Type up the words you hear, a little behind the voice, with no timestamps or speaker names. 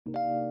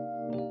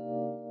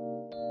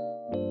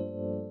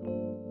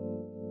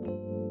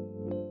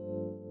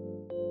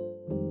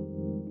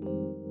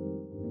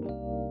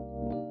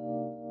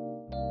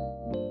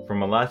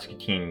Alaska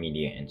Teen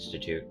Media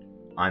Institute,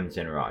 I'm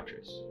Zen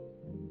Rogers.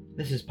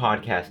 This is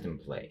Podcast in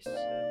Place,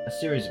 a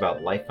series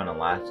about life on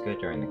Alaska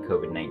during the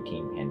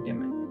COVID-19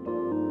 pandemic.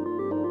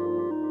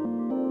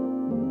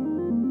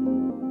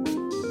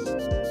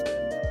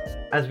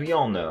 As we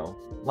all know,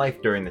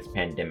 life during this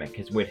pandemic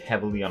has weighed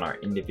heavily on our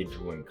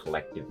individual and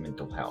collective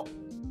mental health.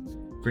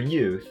 For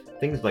youth,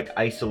 things like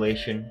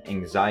isolation,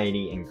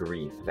 anxiety, and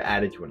grief have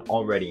added to an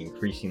already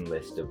increasing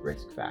list of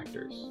risk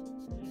factors.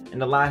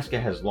 And Alaska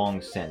has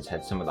long since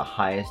had some of the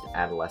highest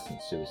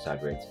adolescent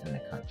suicide rates in the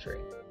country.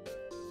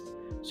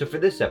 So for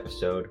this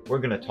episode, we're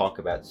going to talk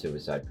about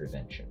suicide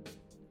prevention.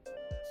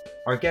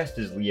 Our guest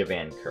is Leah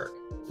Van Kirk,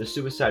 the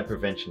Suicide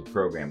Prevention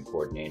Program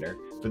Coordinator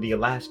for the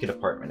Alaska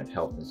Department of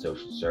Health and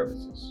Social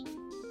Services.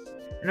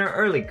 In her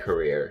early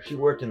career, she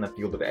worked in the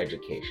field of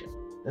education,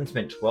 then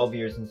spent 12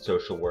 years in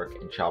social work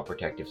and child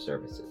protective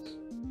services.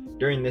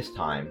 During this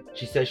time,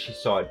 she says she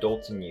saw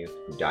adults and youth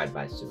who died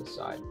by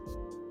suicide.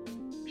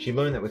 She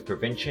learned that with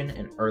prevention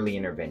and early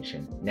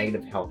intervention,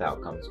 negative health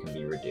outcomes can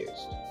be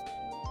reduced.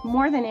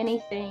 More than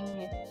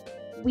anything,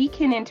 we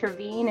can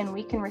intervene and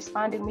we can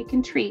respond and we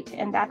can treat,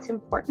 and that's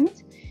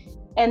important.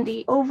 And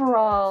the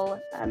overall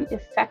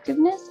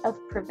effectiveness of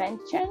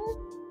prevention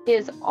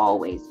is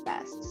always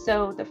best.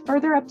 So the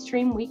further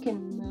upstream we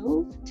can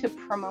move to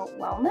promote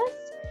wellness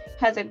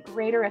has a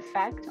greater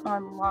effect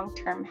on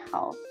long-term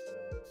health.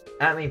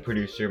 At-Me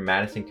producer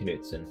Madison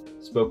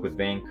Knutson spoke with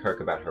Van Kirk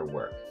about her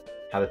work,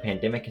 how the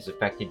pandemic has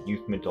affected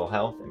youth mental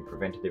health and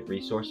preventative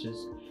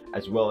resources,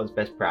 as well as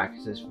best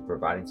practices for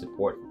providing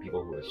support for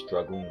people who are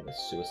struggling with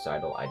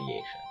suicidal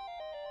ideation.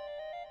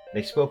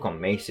 They spoke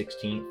on May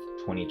 16th,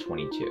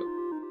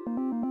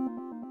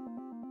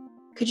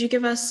 2022. Could you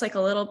give us a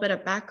little bit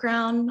of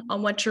background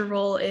on what your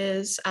role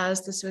is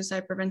as the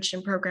Suicide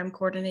Prevention Program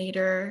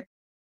Coordinator?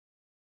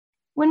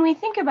 When we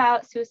think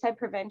about suicide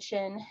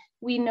prevention,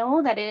 we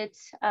know that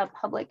it's a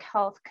public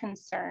health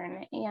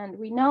concern, and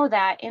we know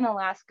that in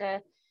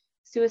Alaska,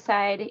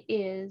 suicide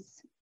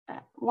is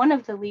one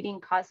of the leading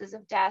causes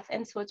of death.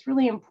 And so it's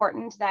really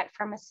important that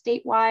from a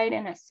statewide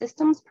and a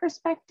systems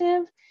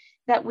perspective,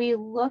 that we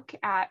look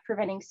at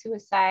preventing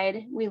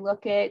suicide. We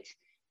look at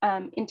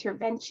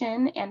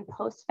intervention and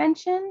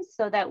postvention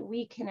so that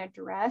we can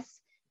address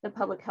the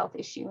public health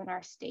issue in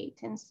our state.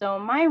 And so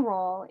my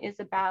role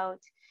is about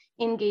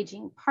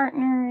engaging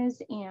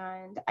partners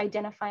and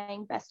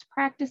identifying best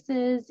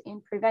practices in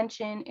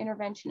prevention,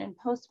 intervention, and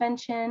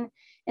postvention,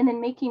 and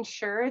then making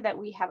sure that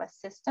we have a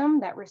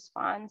system that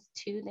responds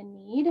to the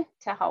need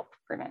to help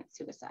prevent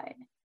suicide.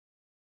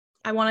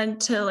 I wanted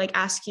to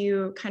ask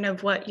you kind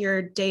of what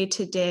your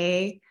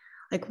day-to-day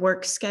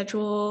work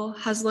schedule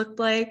has looked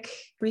like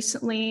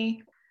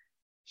recently.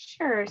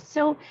 Sure.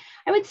 So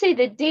I would say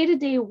the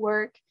day-to-day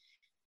work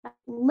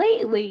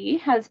lately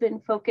has been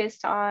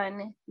focused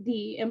on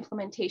the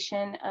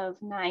implementation of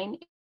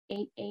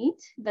 988,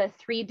 the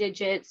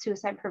 3-digit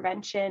suicide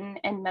prevention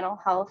and mental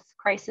health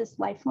crisis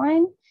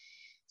lifeline.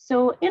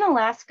 So in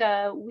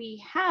Alaska,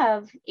 we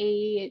have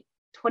a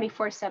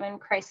 24/7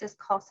 crisis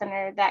call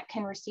center that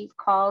can receive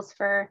calls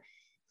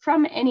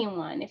from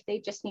anyone if they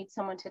just need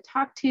someone to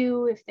talk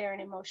to, if they're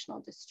in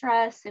emotional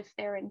distress, if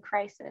they're in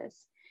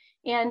crisis.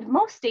 And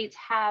most states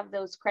have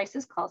those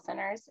crisis call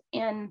centers,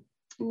 and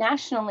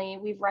nationally,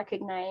 we've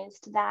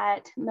recognized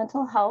that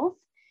mental health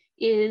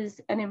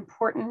is an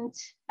important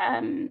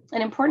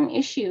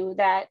issue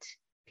that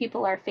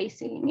people are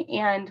facing,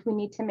 and we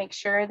need to make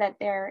sure that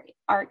there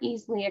are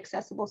easily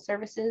accessible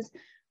services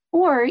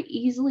or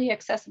easily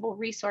accessible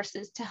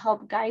resources to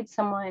help guide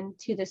someone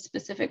to the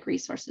specific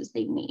resources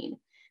they need.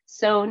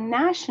 So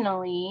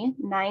nationally,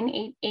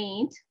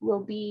 988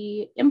 will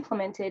be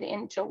implemented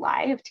in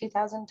July of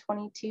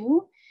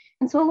 2022.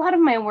 And so a lot of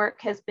my work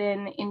has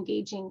been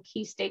engaging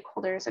key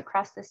stakeholders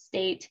across the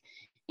state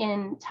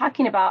in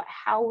talking about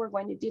how we're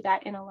going to do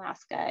that in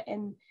Alaska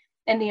and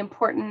the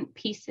important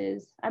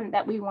pieces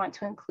that we want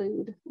to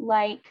include,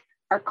 like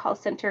our call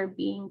center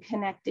being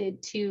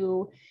connected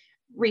to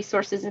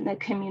resources in the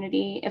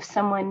community if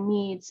someone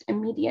needs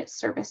immediate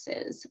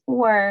services,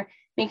 or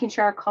making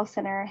sure our call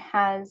center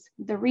has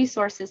the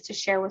resources to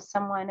share with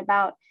someone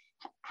about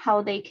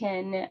how they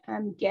can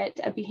get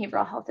a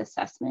behavioral health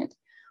assessment.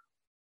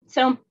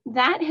 So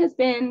that has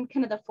been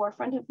kind of the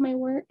forefront of my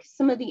work.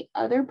 Some of the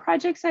other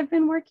projects I've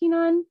been working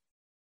on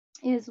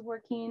is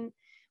working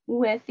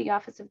with the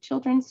Office of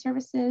Children's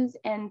Services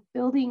and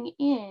building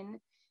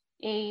in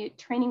a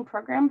training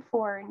program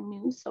for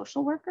new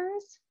social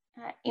workers.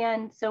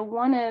 And so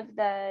one of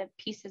the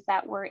pieces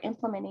that we're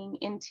implementing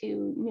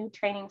into new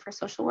training for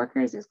social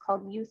workers is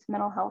called Youth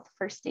Mental Health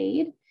First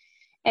Aid.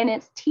 And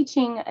it's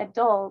teaching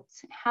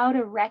adults how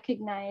to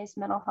recognize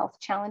mental health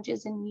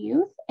challenges in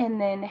youth and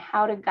then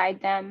how to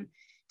guide them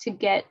to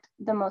get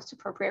the most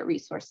appropriate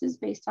resources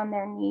based on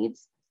their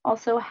needs.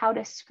 Also, how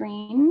to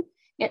screen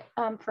it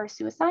for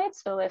suicide.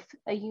 So if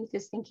a youth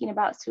is thinking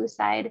about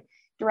suicide,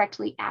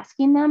 directly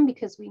asking them,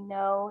 because we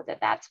know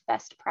that that's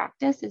best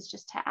practice, is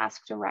just to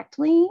ask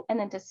directly and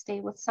then to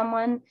stay with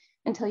someone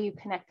until you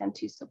connect them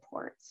to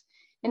supports.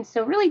 And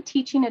so really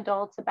teaching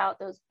adults about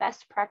those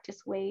best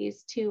practice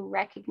ways to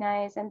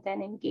recognize and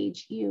then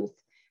engage youth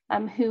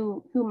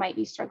who might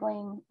be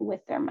struggling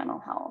with their mental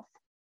health.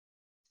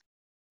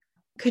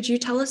 Could you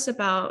tell us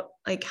about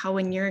like how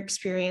in your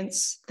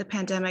experience the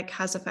pandemic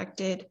has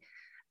affected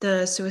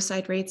the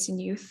suicide rates in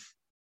youth?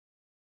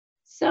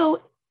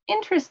 So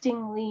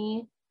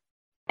interestingly,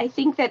 I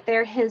think that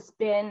there has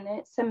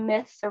been some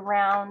myths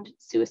around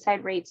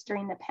suicide rates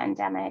during the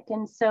pandemic.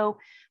 And so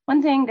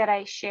one thing that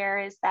I share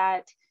is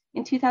that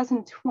in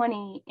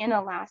 2020 in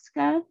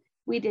Alaska,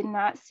 we did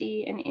not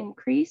see an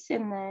increase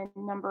in the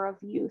number of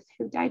youth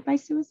who died by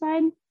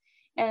suicide.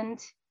 And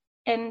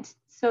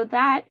so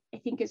that I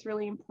think is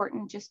really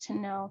important just to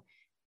know.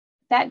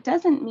 That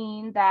doesn't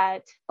mean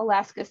that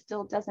Alaska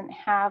still doesn't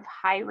have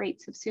high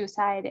rates of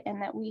suicide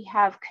and that we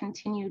have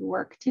continued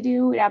work to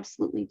do. It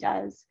absolutely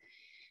does.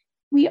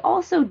 We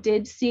also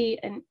did see,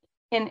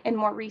 and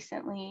more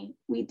recently,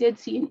 we did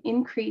see an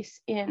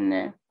increase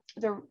in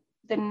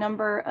the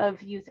number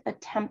of youth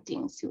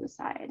attempting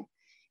suicide.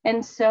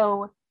 And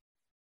so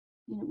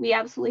we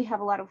absolutely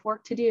have a lot of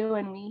work to do,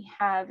 and we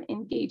have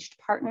engaged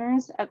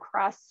partners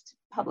across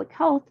public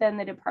health and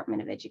the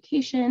Department of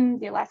Education,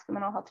 the Alaska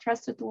Mental Health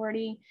Trust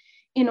Authority,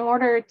 in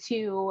order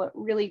to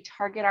really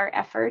target our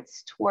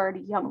efforts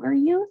toward younger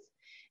youth.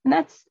 And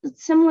that's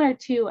similar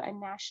to a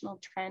national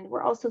trend.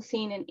 We're also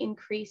seeing an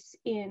increase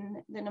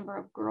in the number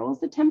of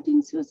girls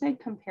attempting suicide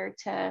compared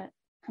to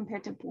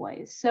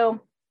boys.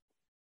 So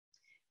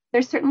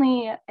there's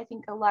certainly, I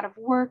think, a lot of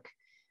work.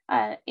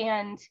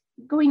 And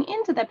going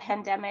into the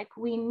pandemic,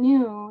 we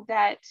knew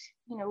that,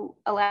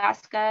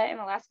 Alaska and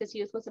Alaska's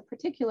youth was a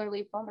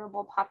particularly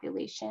vulnerable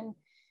population.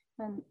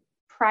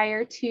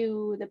 Prior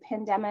to the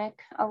pandemic,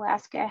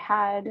 Alaska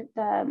had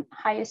the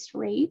highest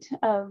rate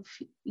of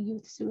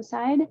youth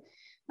suicide.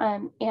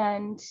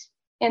 And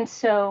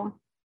so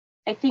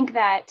I think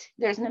that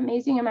there's an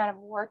amazing amount of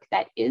work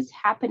that is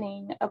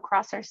happening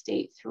across our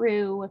state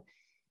through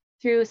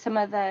some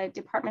of the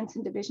departments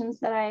and divisions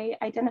that I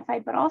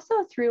identified, but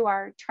also through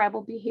our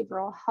tribal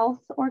behavioral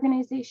health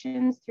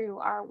organizations, through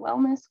our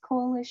wellness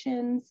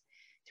coalitions,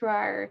 through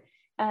our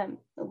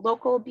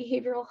local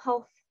behavioral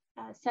health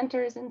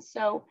centers. And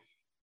so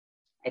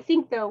I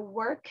think the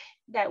work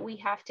that we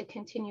have to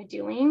continue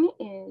doing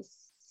is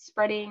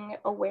spreading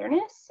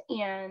awareness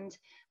and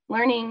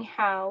learning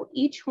how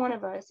each one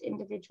of us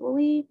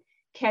individually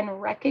can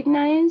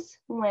recognize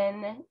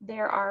when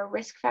there are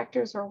risk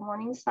factors or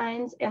warning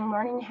signs and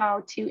learning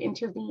how to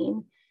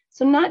intervene.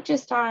 So not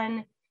just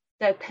on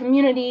the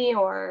community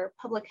or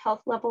public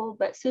health level,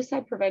 but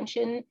suicide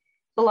prevention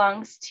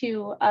belongs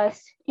to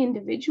us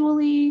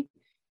individually,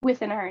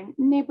 within our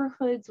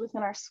neighborhoods,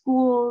 within our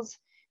schools,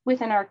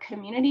 within our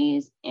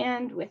communities,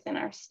 and within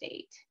our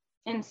state.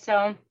 And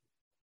so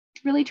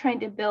really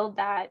trying to build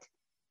that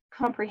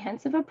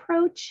comprehensive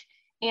approach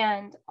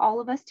and all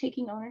of us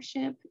taking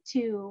ownership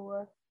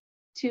to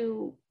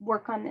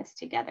work on this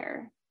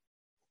together.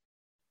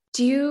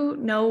 Do you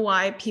know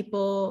why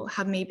people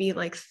have maybe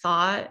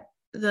thought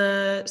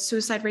the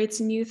suicide rates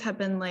in youth have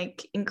been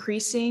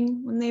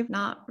increasing when they've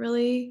not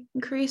really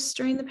increased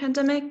during the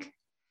pandemic?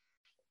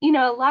 A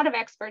lot of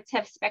experts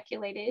have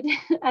speculated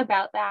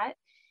about that.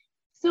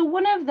 So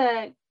one of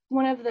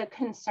the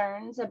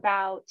concerns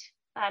about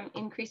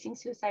increasing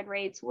suicide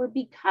rates were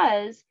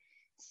because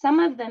some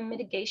of the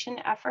mitigation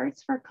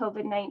efforts for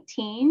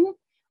COVID-19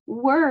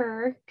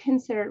 were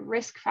considered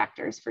risk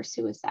factors for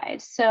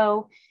suicide.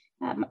 So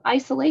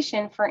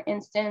isolation, for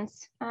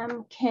instance,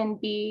 can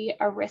be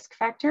a risk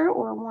factor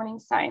or a warning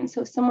sign.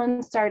 So if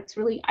someone starts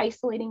really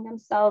isolating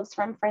themselves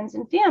from friends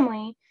and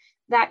family,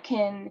 that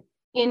can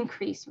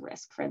increase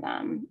risk for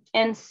them.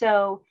 And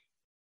so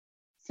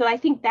I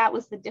think that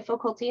was the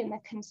difficulty and the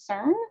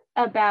concern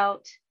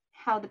about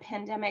how the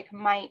pandemic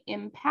might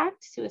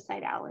impact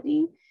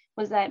suicidality,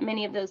 was that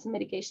many of those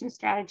mitigation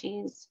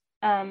strategies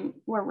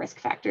were risk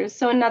factors.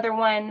 So another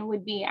one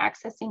would be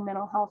accessing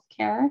mental health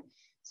care.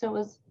 So it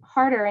was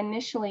harder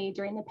initially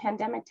during the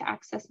pandemic to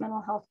access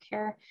mental health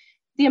care.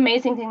 The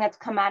amazing thing that's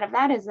come out of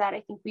that is that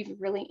I think we've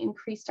really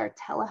increased our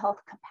telehealth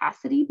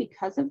capacity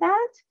because of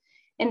that.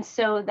 And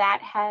so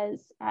that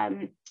has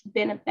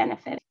been a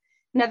benefit.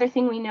 Another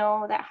thing we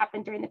know that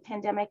happened during the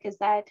pandemic is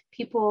that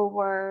people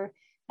were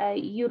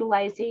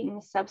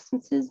utilizing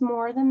substances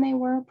more than they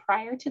were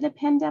prior to the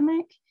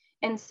pandemic.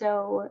 And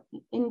so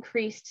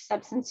increased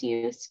substance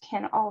use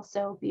can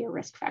also be a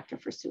risk factor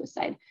for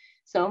suicide.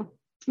 So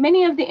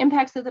many of the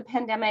impacts of the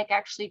pandemic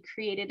actually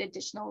created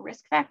additional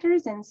risk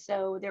factors. And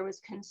so there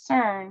was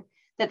concern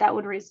that that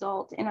would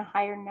result in a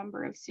higher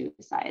number of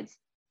suicides.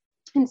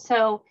 And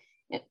so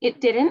it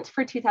didn't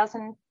for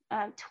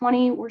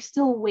 2020. We're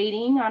still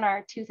waiting on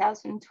our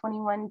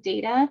 2021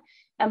 data,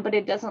 but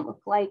it doesn't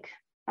look like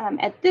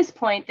at this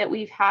point that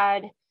we've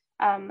had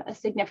a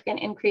significant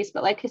increase.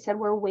 But like I said,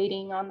 we're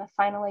waiting on the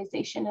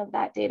finalization of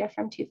that data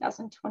from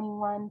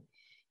 2021.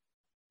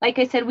 Like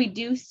I said, we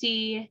do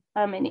see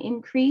an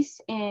increase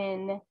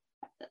in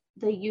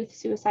the youth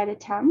suicide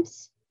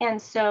attempts.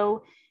 And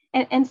so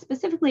and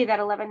specifically that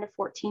 11 to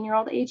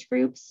 14-year-old age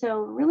group. So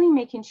really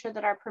making sure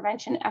that our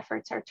prevention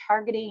efforts are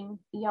targeting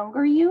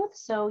younger youth,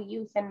 so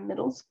youth in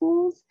middle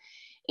schools,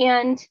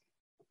 and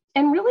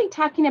really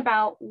talking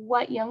about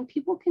what young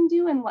people can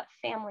do and what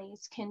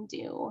families can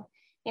do,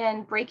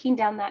 and breaking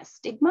down that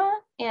stigma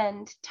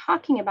and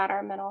talking about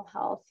our mental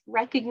health,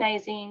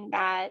 recognizing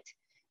that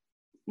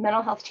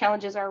mental health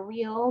challenges are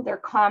real, they're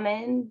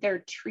common,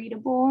 they're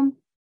treatable,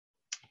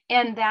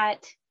 and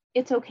that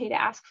it's okay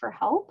to ask for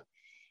help.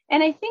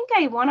 And I think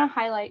I want to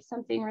highlight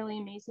something really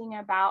amazing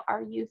about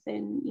our youth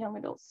and young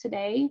adults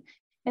today.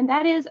 And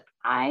that is,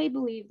 I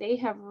believe they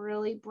have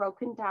really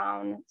broken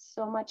down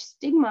so much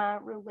stigma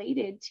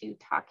related to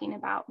talking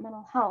about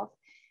mental health,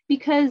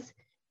 because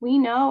we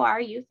know our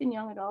youth and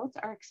young adults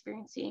are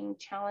experiencing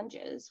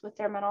challenges with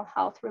their mental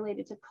health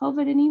related to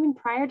COVID, and even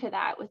prior to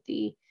that with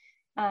the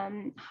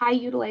high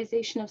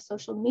utilization of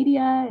social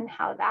media and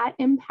how that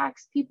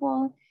impacts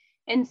people.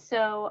 And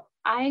so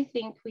I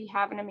think we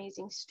have an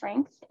amazing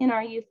strength in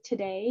our youth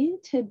today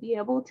to be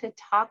able to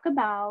talk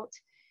about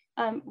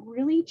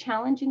really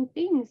challenging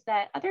things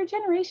that other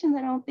generations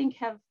I don't think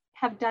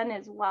have done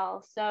as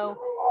well. So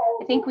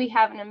I think we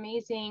have an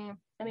amazing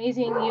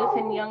youth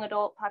and young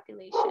adult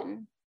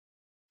population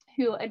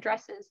who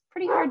addresses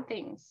pretty hard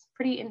things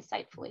pretty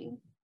insightfully.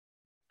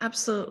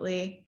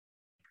 Absolutely.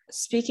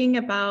 Speaking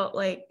about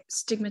like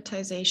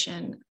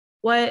stigmatization,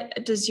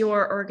 what does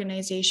your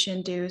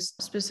organization do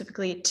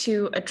specifically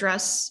to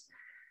address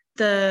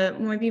the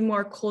maybe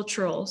more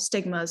cultural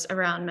stigmas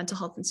around mental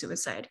health and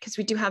suicide? Because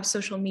we do have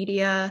social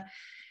media,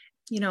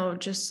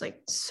 just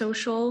like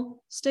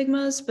social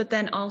stigmas, but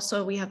then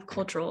also we have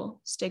cultural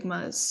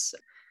stigmas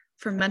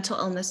for mental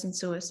illness and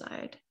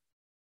suicide.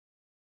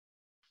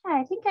 Yeah,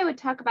 I think I would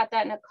talk about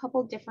that in a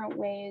couple different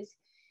ways.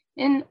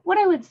 And what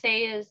I would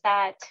say is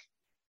that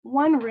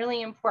one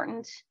really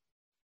important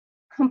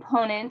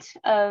component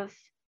of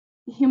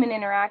human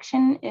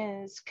interaction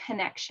is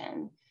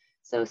connection.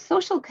 So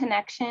social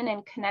connection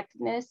and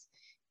connectedness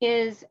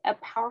is a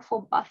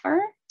powerful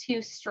buffer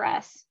to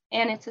stress,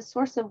 and it's a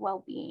source of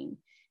well-being.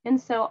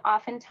 And so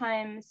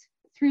oftentimes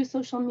through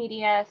social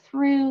media,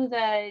 through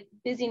the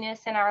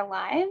busyness in our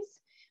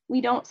lives,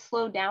 we don't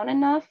slow down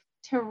enough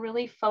to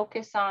really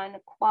focus on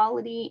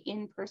quality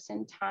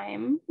in-person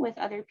time with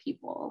other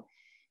people.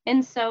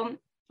 And so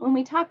when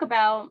we talk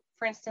about,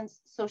 for instance,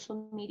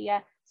 social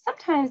media,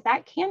 sometimes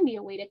that can be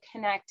a way to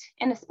connect,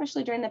 and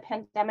especially during the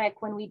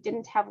pandemic when we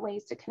didn't have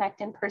ways to connect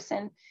in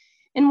person.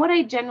 And what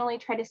I generally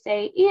try to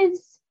say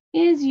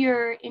is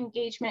your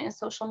engagement in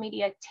social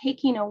media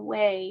taking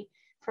away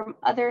from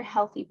other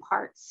healthy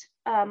parts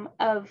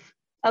of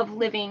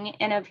living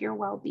and of your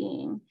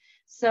well-being?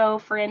 So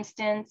for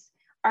instance,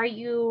 are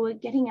you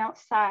getting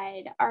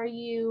outside? Are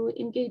you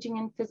engaging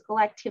in physical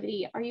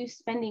activity? Are you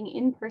spending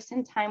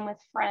in-person time with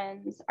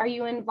friends? Are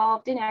you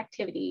involved in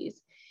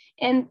activities?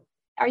 And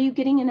are you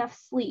getting enough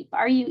sleep?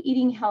 Are you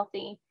eating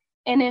healthy?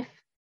 And if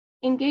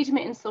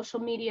engagement in social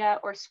media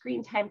or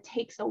screen time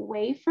takes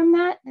away from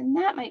that, then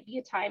that might be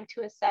a time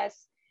to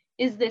assess,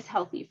 is this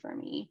healthy for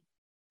me?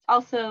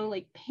 Also,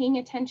 like paying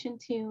attention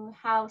to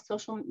how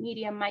social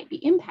media might be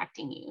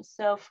impacting you.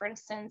 So for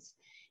instance,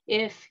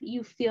 if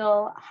you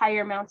feel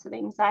higher amounts of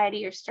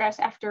anxiety or stress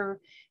after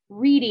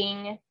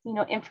reading,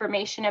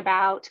 information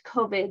about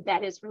COVID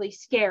that is really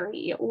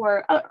scary,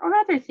 or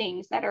other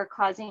things that are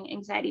causing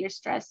anxiety or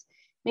stress,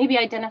 maybe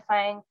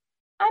identifying,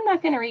 I'm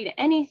not going to read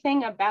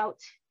anything about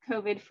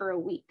COVID for a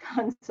week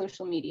on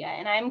social media,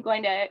 and I'm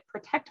going to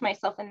protect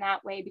myself in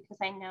that way because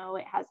I know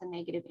it has a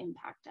negative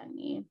impact on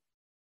me.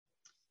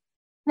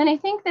 Then I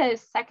think the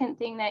second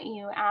thing that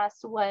you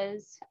asked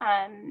was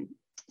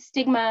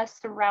stigma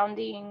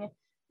surrounding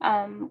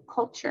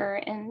culture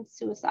and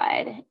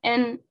suicide.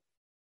 And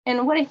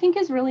what I think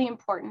is really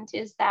important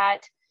is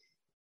that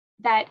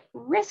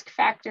risk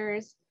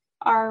factors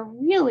are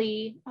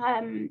really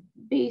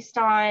based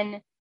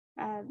on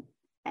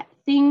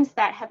things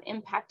that have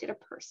impacted a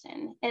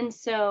person. And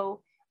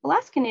so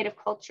Alaska Native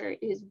culture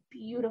is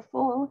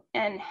beautiful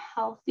and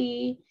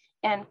healthy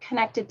and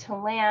connected to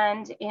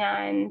land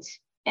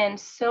and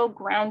so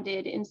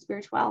grounded in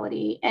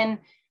spirituality. And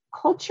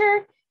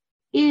culture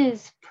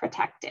is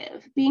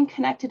protective. Being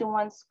connected to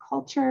one's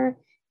culture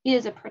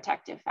is a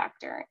protective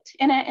factor.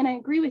 And I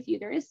agree with you,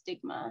 there is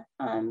stigma.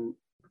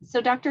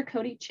 So Dr.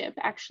 Cody Chip,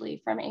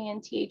 actually from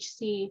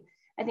ANTHC,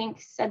 I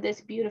think said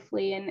this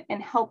beautifully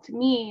and helped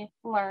me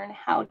learn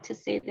how to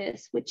say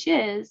this, which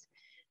is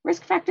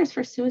risk factors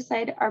for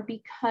suicide are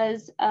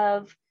because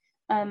of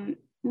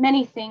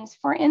many things.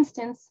 For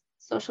instance,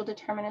 social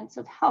determinants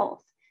of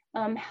health,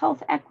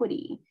 health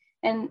equity,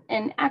 and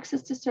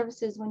access to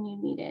services when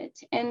you need it.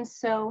 And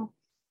so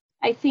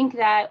I think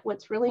that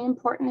what's really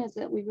important is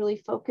that we really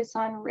focus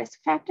on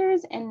risk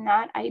factors and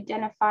not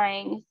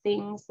identifying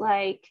things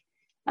like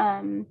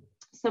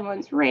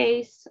someone's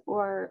race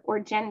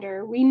or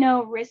gender. We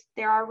know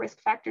there are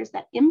risk factors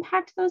that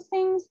impact those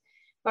things,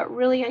 but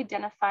really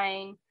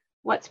identifying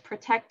what's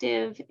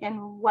protective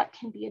and what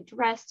can be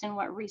addressed and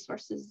what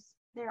resources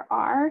there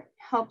are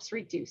helps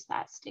reduce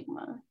that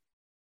stigma.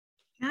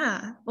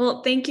 Yeah.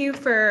 Well, thank you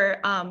for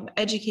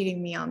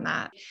educating me on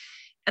that.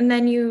 And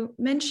then you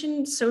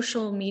mentioned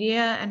social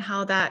media and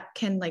how that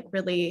can like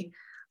really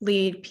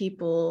lead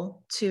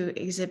people to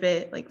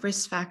exhibit like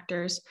risk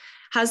factors.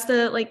 Has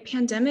the like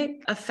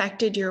pandemic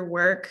affected your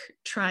work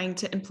trying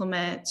to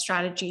implement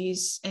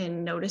strategies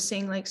in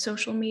noticing like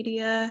social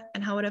media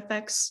and how it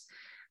affects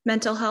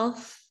mental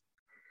health?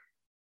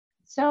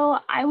 So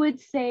I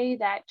would say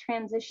that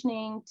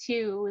transitioning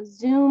to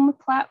Zoom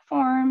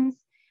platforms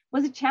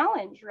was a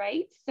challenge,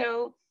 right?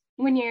 So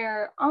when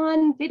you're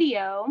on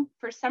video,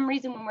 for some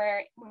reason when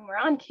we're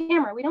on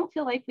camera, we don't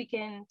feel like we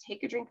can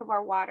take a drink of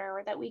our water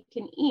or that we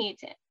can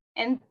eat.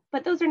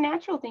 But those are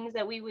natural things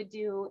that we would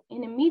do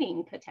in a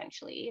meeting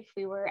potentially. If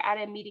we were at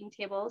a meeting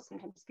table,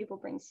 sometimes people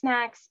bring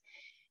snacks.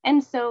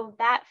 And so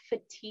that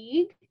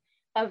fatigue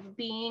of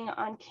being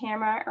on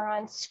camera or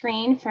on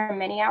screen for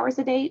many hours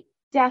a day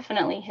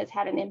definitely has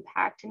had an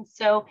impact. And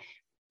so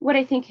what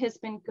I think has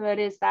been good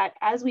is that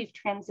as we've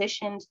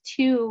transitioned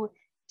to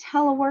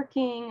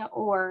teleworking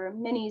or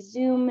many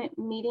Zoom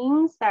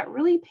meetings, that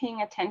really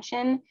paying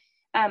attention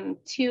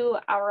to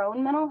our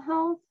own mental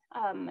health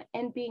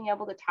and being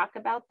able to talk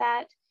about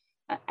that,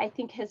 I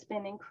think has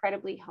been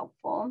incredibly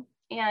helpful.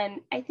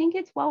 And I think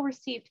it's well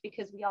received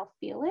because we all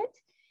feel it.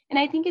 And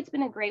I think it's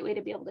been a great way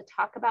to be able to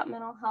talk about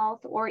mental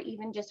health or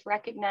even just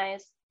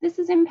recognize this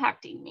is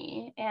impacting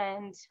me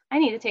and I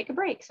need to take a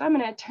break. So I'm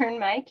going to turn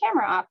my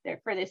camera off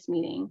there for this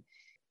meeting.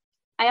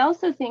 I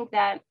also think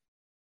that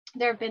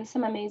there have been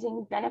some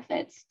amazing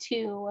benefits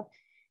to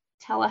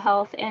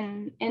telehealth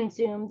and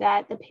Zoom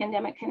that the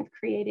pandemic kind of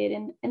created.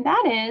 And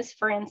that is,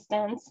 for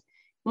instance,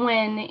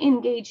 when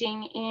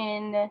engaging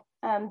in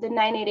the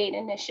 988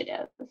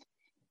 initiative.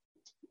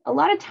 A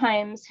lot of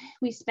times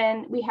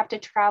we have to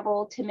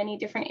travel to many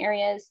different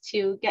areas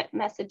to get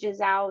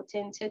messages out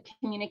and to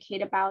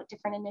communicate about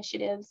different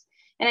initiatives.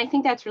 And I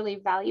think that's really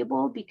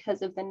valuable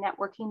because of the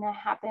networking that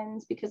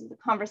happens, because of the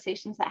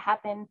conversations that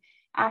happen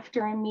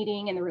after a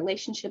meeting and the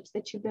relationships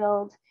that you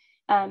build.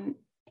 And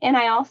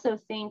I also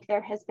think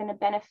there has been a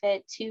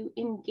benefit to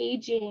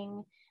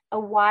engaging a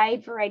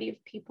wide variety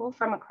of people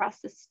from across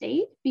the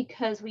state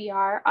because we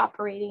are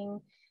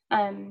operating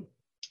in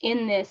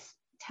this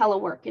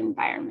telework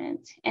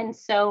environment. And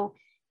so,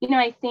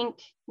 I think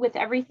with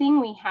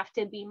everything, we have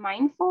to be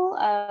mindful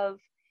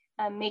of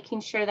making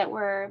sure that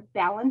we're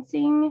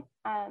balancing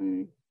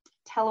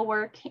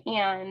telework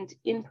and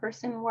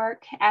in-person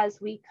work as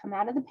we come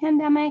out of the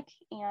pandemic.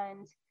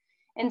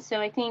 And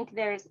so I think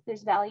there's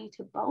value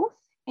to both,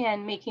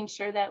 and making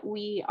sure that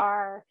we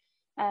are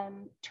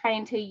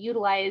trying to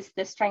utilize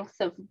the strengths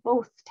of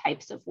both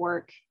types of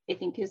work, I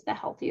think is the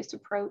healthiest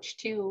approach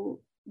to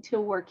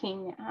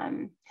working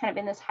kind of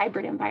in this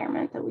hybrid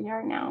environment that we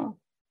are now.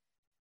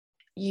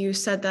 You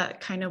said that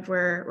kind of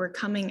we're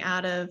coming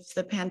out of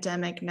the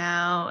pandemic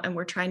now and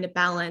we're trying to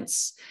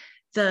balance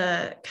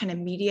the kind of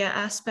media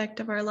aspect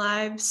of our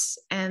lives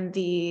and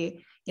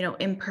the,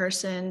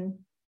 in-person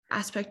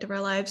aspect of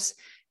our lives.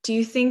 Do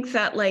you think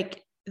that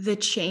like the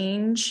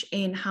change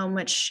in how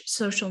much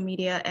social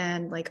media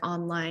and like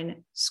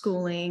online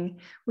schooling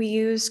we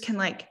use can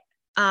like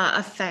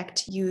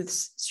affect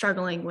youths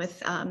struggling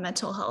with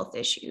mental health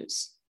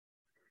issues?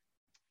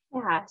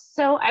 Yeah,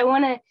 so I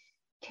want to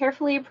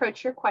carefully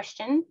approach your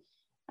question.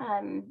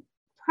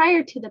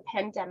 Prior to the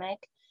pandemic,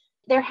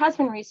 there has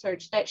been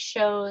research that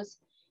shows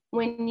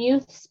when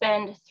youth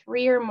spend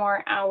 3 or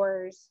more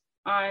hours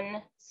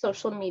on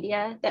social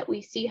media that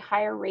we see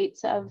higher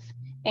rates of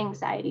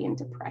anxiety and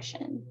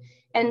depression.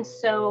 And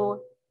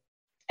so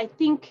I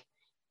think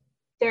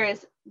there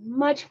is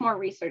much more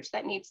research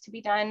that needs to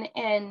be done,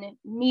 and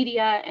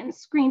media and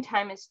screen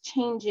time is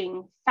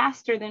changing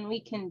faster than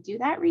we can do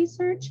that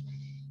research.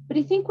 But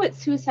I think what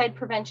suicide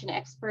prevention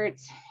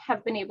experts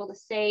have been able to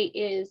say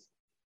is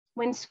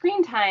when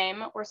screen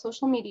time or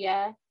social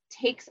media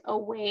takes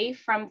away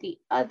from the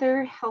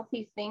other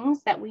healthy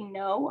things that we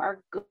know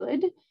are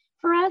good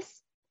for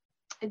us,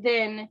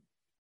 then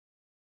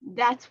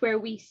that's where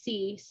we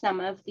see some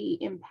of the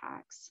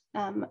impacts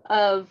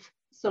of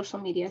social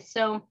media.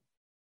 So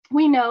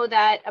we know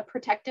that a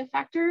protective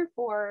factor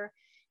for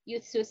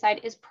youth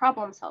suicide is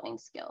problem-solving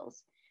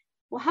skills.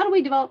 Well, how do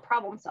we develop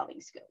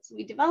problem-solving skills?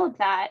 We develop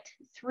that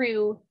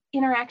through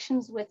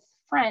interactions with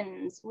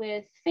friends,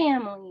 with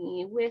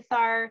family, with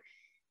our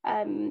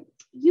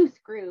youth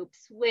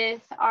groups,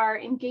 with our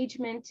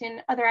engagement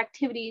in other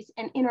activities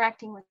and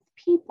interacting with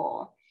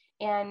people,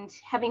 and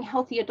having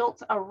healthy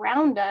adults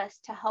around us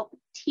to help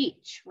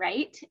teach,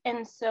 right?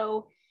 And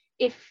so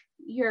if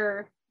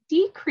you're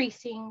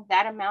decreasing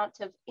that amount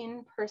of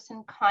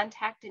in-person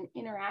contact and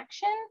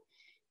interaction,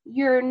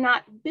 you're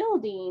not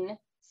building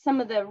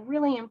some of the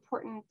really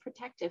important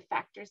protective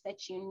factors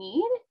that you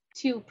need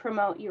to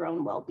promote your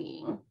own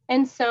well-being.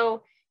 And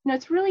so,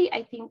 it's really,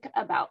 I think,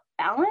 about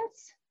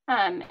balance.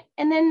 And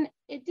then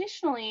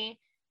additionally,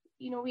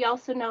 we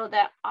also know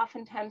that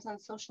oftentimes on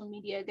social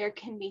media, there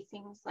can be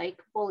things like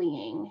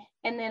bullying,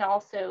 and then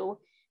also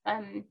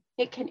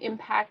it can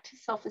impact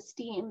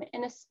self-esteem,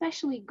 and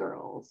especially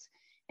girls.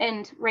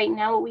 And right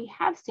now, what we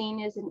have seen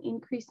is an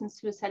increase in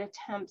suicide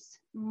attempts,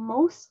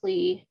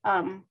 mostly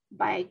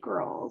by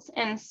girls.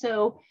 And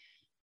so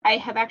I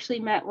have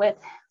actually met with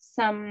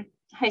some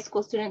high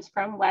school students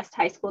from West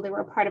High School. They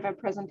were part of a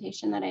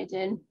presentation that I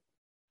did.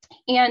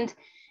 And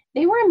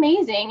they were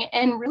amazing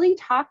and really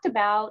talked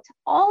about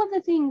all of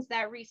the things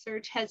that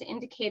research has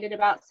indicated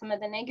about some of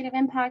the negative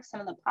impacts, some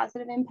of the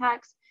positive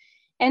impacts,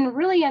 and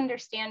really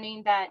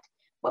understanding that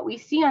what we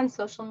see on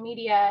social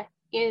media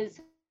is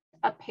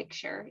a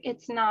picture.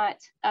 It's not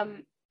a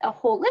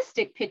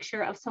holistic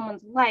picture of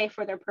someone's life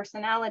or their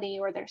personality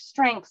or their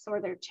strengths or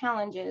their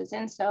challenges.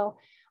 And so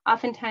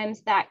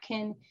oftentimes that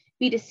can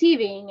be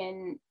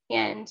deceiving,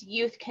 and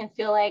youth can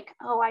feel like,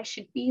 oh, I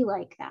should be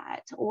like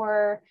that,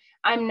 or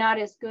I'm not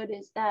as good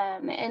as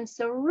them. And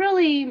so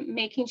really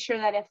making sure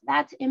that if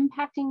that's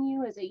impacting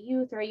you as a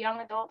youth or a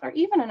young adult or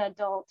even an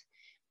adult,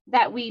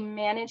 that we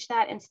manage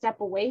that and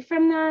step away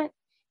from that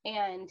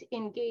and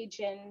engage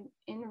in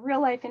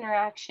real life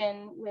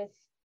interaction with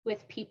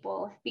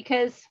people,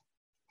 because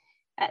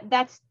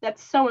that's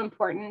so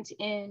important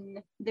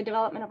in the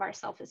development of our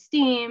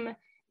self-esteem,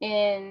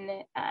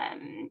 in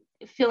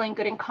feeling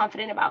good and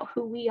confident about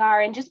who we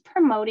are, and just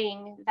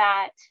promoting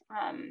that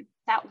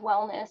that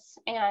wellness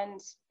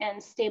and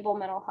stable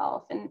mental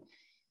health. And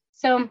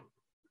so,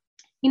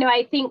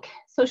 I think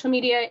social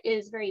media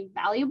is very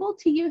valuable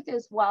to youth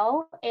as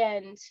well.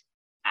 And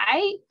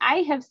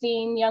I have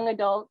seen young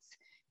adults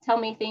tell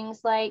me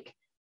things like,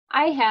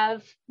 I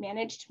have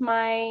managed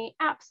my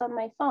apps on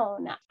my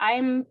phone.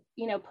 I'm,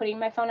 putting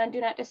my phone on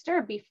Do Not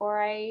Disturb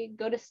before I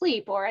go to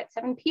sleep or at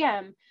 7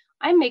 p.m.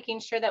 I'm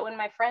making sure that when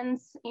my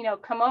friends,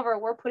 come over,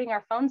 we're putting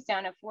our phones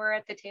down if we're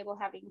at the table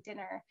having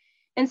dinner.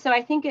 And so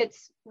I think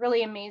it's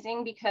really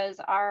amazing because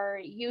our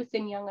youth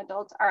and young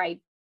adults are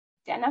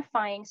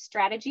identifying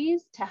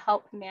strategies to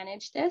help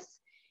manage this.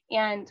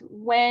 And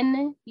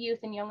when youth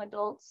and young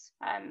adults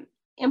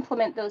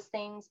implement those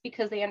things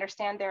because they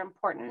understand their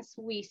importance,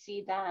 we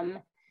see them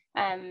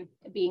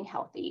being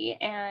healthy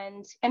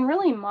and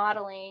really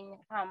modeling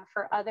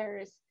for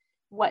others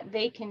what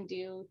they can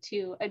do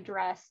to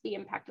address the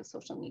impact of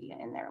social media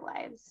in their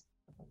lives.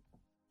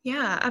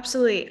 Yeah,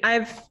 absolutely.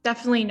 I've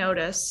definitely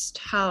noticed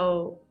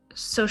how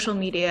social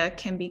media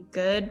can be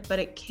good, but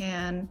it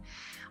can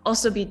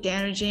also be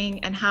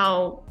damaging, and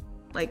how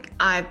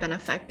I've been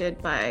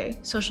affected by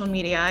social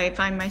media. I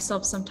find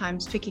myself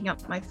sometimes picking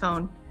up my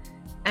phone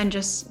and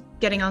just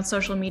getting on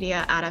social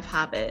media out of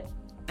habit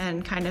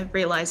and kind of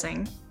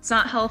realizing it's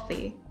not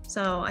healthy.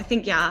 So I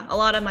think, a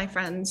lot of my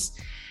friends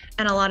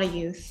and a lot of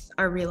youth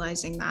are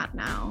realizing that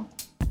now.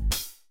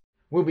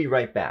 We'll be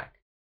right back.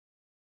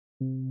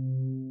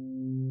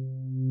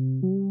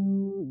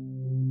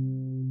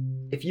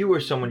 If you or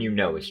someone you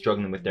know is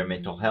struggling with their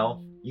mental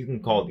health, you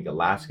can call the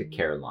Alaska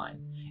Care Line.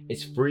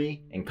 It's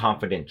free and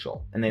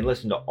confidential, and they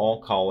listen to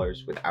all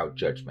callers without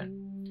judgment.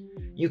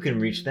 You can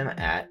reach them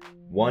at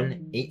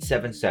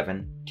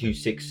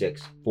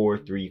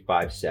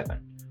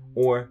 1-877-266-4357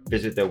 or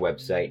visit their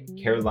website,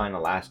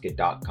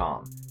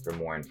 carolinealaska.com, for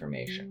more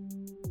information.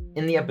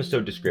 In the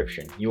episode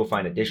description, you will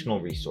find additional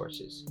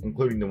resources,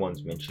 including the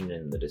ones mentioned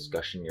in the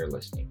discussion you're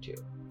listening to.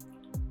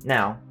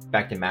 Now,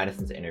 back to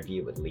Madison's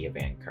interview with Leah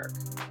Van Kirk.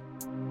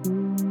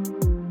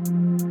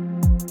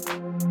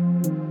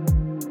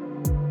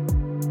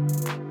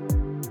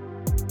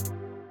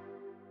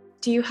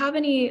 Do you have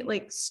any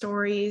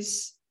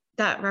stories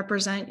that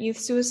represent youth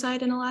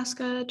suicide in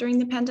Alaska during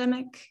the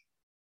pandemic?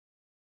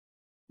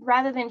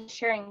 Rather than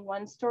sharing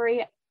one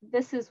story,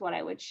 this is what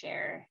I would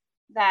share,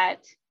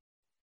 that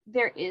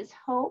there is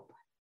hope,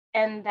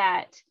 and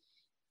that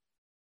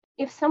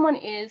if someone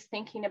is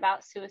thinking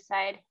about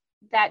suicide,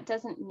 that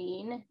doesn't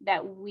mean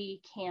that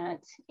we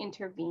can't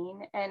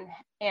intervene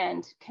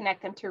and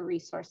connect them to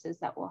resources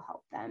that will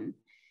help them.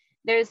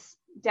 There's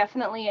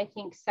definitely, I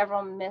think,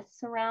 several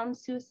myths around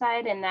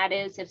suicide, and that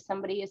is if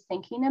somebody is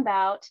thinking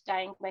about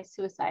dying by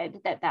suicide,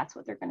 that's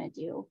what they're going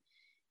to do.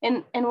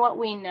 And what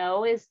we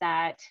know is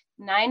that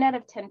 9 out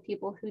of 10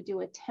 people who do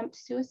attempt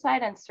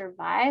suicide and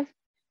survive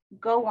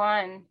go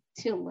on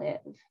to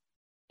live.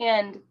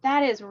 And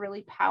that is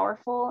really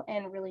powerful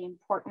and really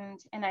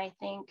important, and I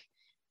think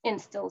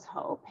instills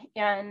hope.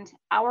 And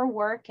our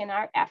work and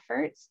our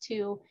efforts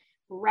to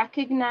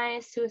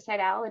recognize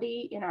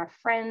suicidality in our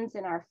friends,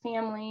 in our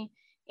family,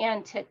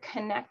 and to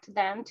connect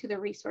them to the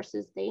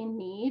resources they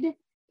need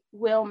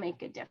will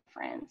make a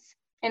difference.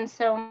 And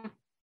so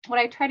what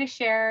I try to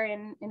share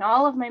in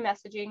all of my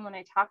messaging when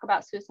I talk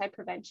about suicide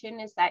prevention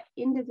is that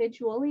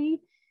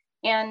individually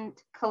and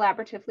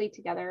collaboratively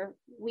together,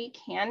 we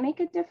can make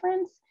a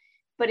difference,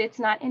 but it's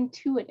not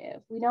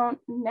intuitive. We don't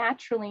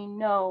naturally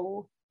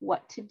know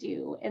what to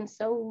do. And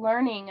so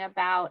learning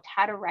about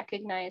how to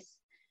recognize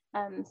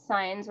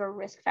signs or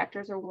risk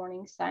factors or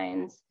warning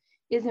signs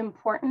is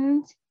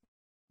important.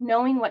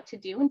 Knowing what to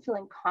do and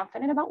feeling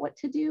confident about what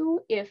to do.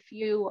 If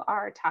you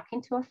are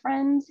talking to a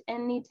friend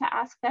and need to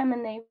ask them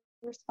and they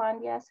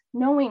respond yes,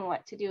 knowing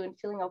what to do and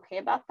feeling okay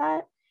about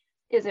that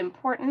is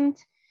important.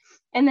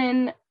 And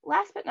then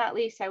last but not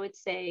least, I would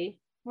say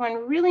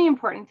one really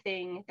important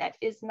thing that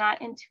is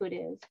not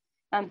intuitive,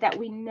 that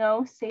we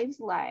know saves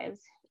lives,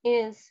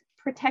 is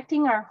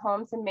protecting our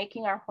homes and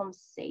making our homes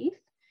safe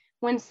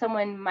when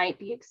someone might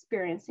be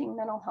experiencing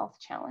mental health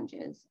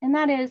challenges. And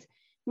that is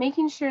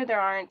making sure there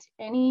aren't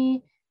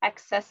any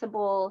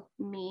accessible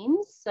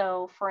means.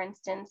 So for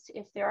instance,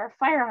 if there are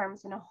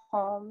firearms in a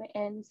home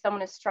and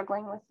someone is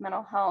struggling with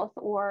mental health,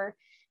 or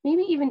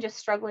maybe even just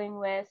struggling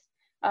with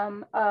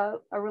a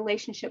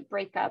relationship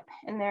breakup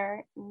and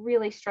they're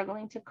really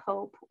struggling to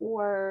cope,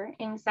 or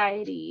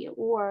anxiety,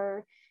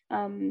 or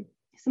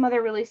some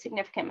other really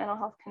significant mental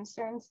health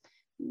concerns,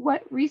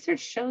 what research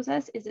shows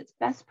us is it's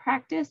best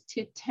practice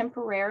to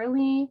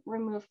temporarily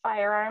remove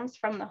firearms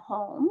from the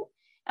home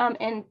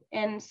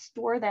and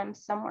store them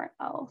somewhere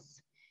else.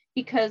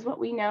 Because what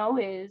we know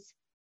is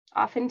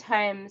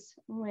oftentimes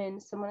when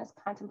someone is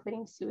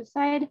contemplating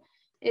suicide,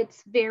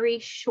 it's very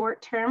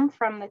short term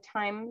from the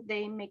time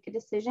they make a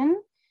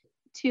decision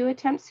to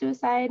attempt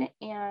suicide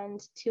and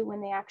to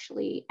when they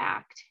actually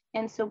act.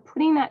 And so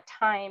putting that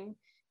time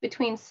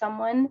between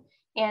someone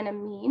and a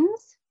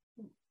means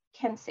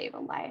can save a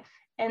life.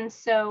 And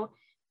so,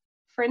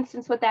 for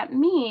instance, what that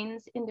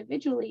means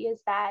individually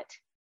is that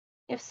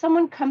if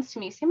someone comes to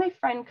me, say my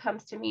friend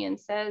comes to me and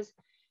says,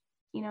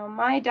 you know,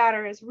 my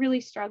daughter is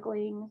really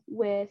struggling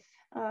with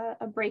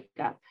a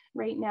breakup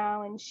right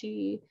now, and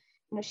she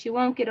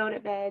won't get out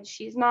of bed,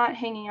 she's not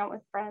hanging out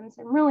with friends,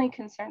 I'm really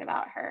concerned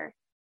about her,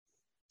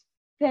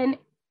 then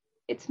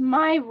it's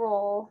my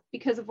role,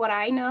 because of what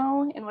I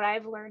know and what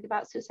I've learned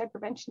about suicide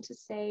prevention, to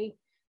say,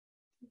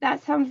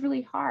 that sounds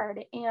really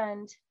hard.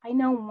 And I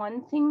know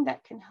one thing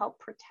that can help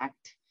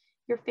protect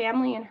your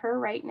family and her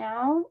right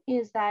now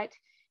is that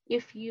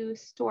if you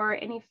store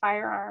any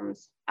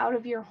firearms out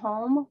of your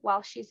home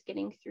while she's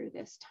getting through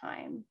this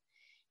time.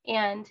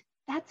 And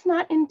that's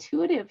not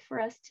intuitive for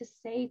us to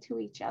say to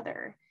each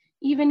other,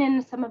 even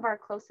in some of our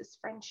closest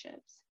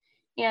friendships.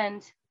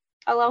 And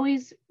I'll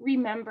always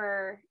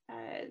remember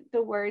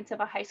the words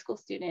of a high school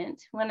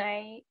student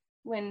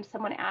when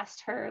someone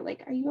asked her,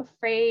 like, are you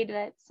afraid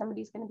that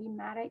somebody's going to be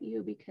mad at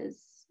you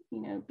because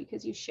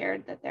you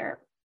shared that they're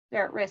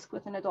at risk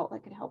with an adult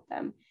that could help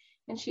them?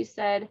 And she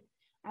said,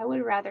 I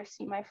would rather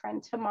see my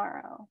friend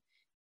tomorrow.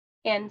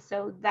 And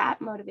so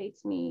that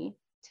motivates me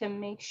to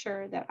make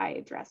sure that I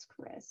address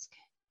risk.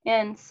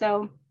 And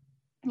so,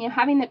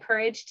 having the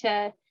courage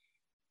to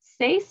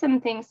say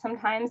some things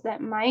sometimes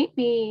that might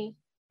be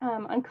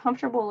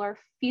uncomfortable or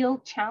feel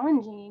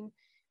challenging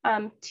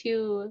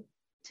to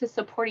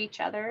support each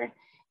other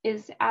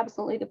is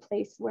absolutely the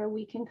place where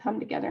we can come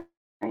together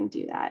and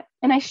do that.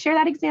 And I share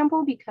that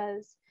example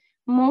because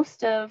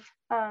most of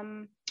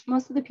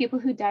the people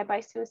who die by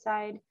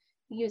suicide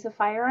use a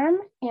firearm,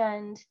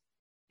 and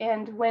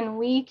when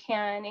we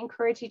can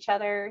encourage each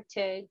other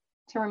to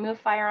remove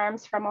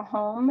firearms from a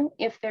home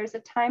if there's a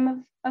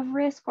time of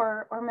risk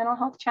or mental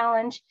health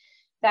challenge,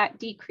 that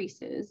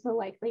decreases the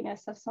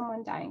likeliness of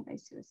someone dying by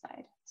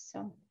suicide.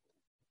 So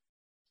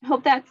I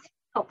hope that's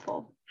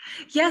helpful.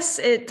 Yes,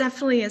 it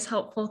definitely is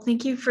helpful.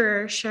 Thank you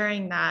for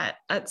sharing that.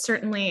 That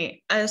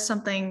certainly is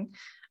something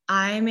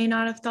I may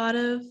not have thought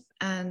of,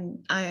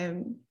 and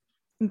I'm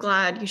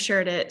glad you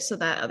shared it so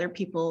that other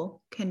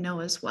people can know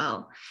as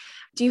well.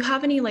 Do you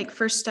have any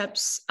first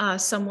steps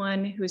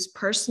someone who's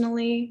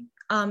personally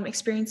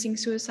experiencing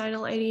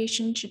suicidal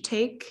ideation should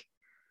take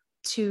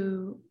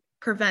to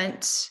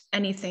prevent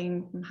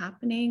anything from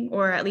happening,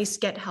 or at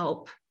least get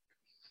help?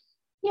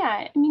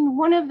 Yeah, I mean,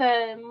 one of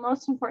the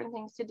most important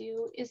things to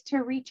do is to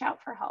reach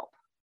out for help,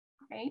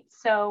 right?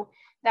 So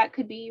that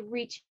could be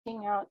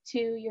reaching out to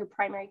your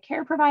primary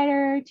care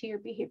provider, to your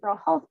behavioral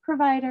health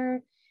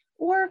provider,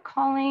 or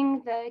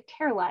calling the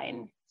care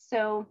line.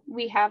 So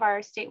we have our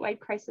statewide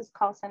crisis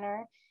call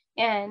center,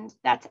 and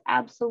that's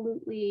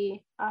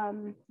absolutely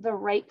the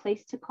right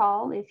place to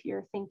call if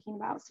you're thinking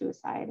about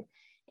suicide.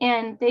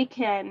 And they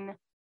can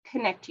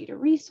connect you to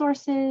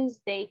resources,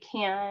 they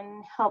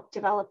can help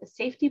develop a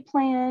safety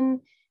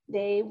plan,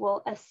 they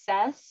will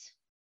assess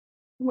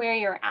where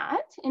you're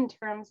at in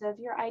terms of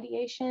your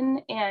ideation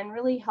and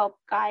really help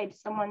guide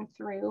someone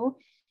through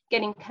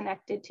getting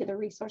connected to the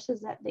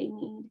resources that they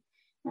need.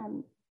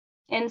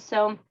 And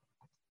so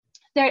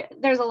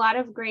there's a lot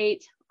of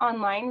great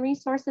online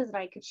resources, and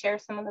I could share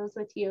some of those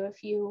with you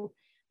if you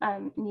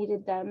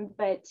needed them.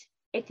 But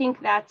I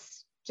think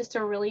that's just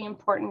a really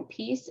important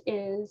piece,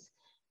 is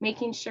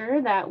making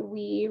sure that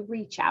we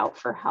reach out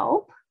for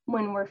help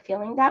when we're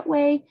feeling that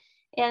way.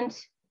 And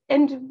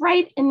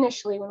right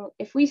initially,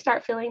 if we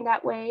start feeling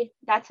that way,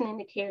 that's an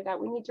indicator that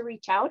we need to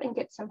reach out and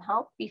get some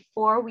help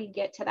before we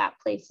get to that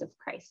place of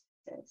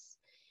crisis.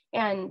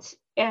 And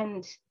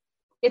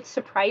it's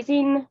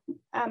surprising.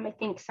 I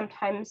think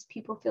sometimes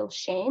people feel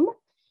shame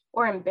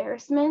or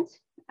embarrassment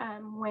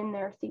when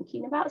they're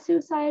thinking about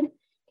suicide.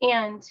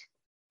 And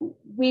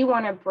we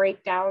want to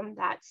break down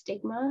that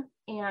stigma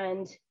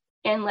and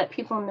let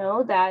people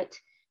know that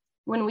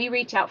when we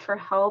reach out for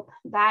help,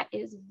 that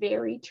is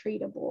very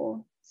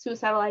treatable.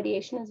 Suicidal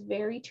ideation is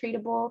very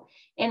treatable,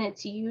 and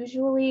it's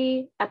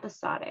usually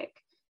episodic.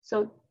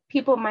 So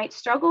people might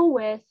struggle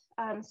with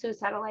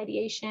suicidal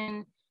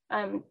ideation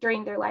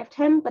during their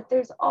lifetime, but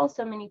there's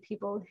also many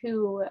people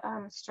who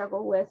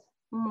struggle with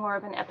more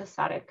of an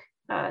episodic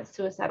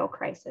suicidal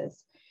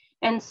crisis.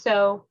 And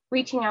so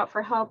reaching out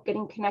for help,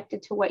 getting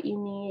connected to what you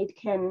need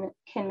can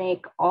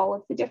make all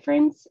of the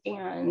difference.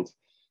 And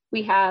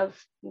we have,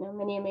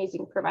 many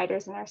amazing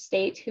providers in our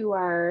state who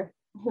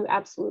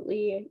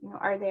absolutely,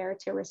 are there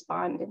to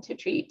respond and to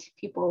treat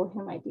people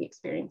who might be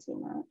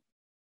experiencing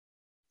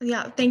that.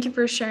 Yeah, thank you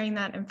for sharing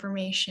that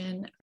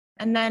information.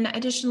 And then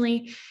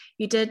additionally,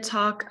 you did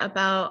talk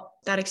about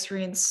that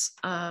experience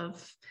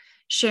of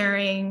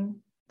sharing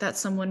that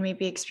someone may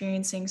be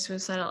experiencing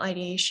suicidal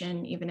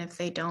ideation, even if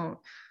they don't,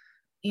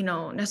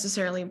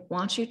 necessarily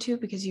want you to,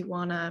 because you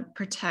want to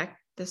protect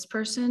this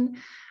person.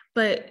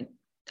 But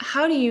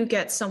how do you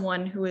get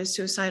someone who is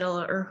suicidal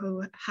or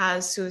who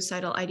has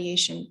suicidal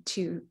ideation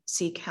to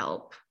seek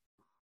help?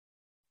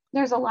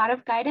 There's a lot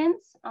of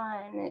guidance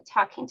on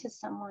talking to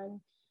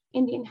someone.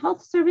 Indian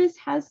Health Service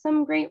has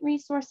some great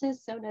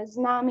resources, so does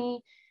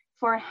NAMI,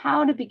 for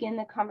how to begin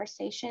the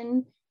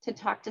conversation to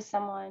talk to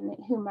someone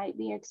who might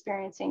be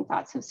experiencing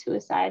thoughts of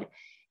suicide.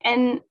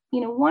 And,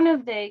 one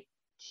of the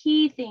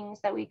key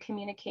things that we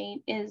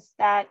communicate is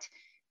that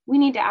we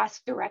need to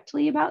ask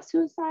directly about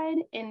suicide,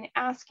 and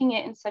asking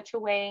it in such a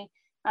way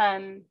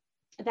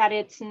that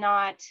it's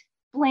not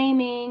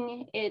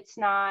blaming, it's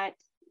not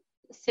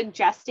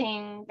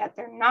suggesting that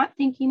they're not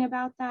thinking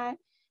about that,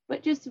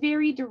 but just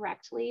very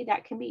directly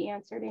that can be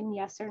answered in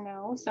yes or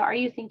no. So are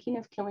you thinking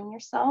of killing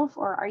yourself,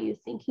 or are you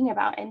thinking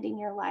about ending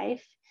your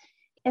life?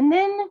 And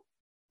then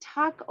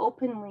talk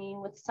openly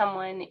with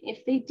someone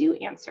if they do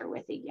answer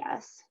with a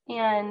yes,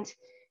 and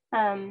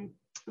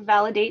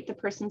validate the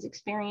person's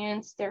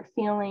experience, their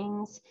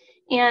feelings,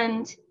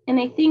 and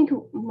I think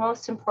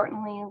most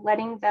importantly,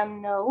 letting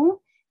them know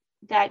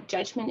that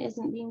judgment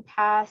isn't being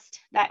passed,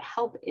 that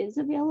help is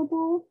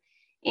available.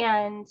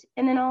 And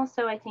then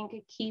also, I think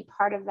a key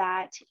part of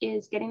that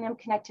is getting them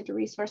connected to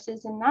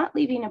resources and not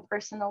leaving a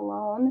person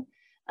alone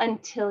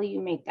until you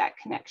make that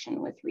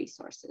connection with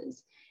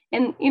resources.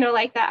 And,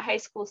 like that high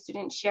school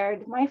student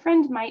shared, my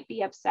friend might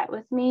be upset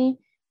with me,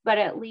 but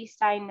at least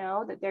I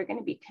know that they're going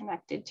to be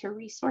connected to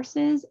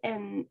resources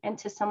and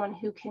to someone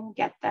who can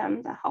get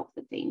them the help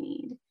that they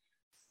need.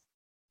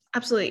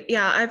 Absolutely.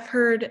 Yeah, I've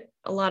heard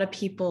a lot of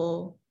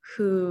people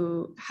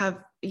who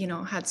have,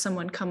 had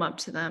someone come up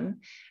to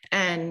them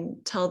and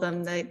tell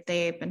them that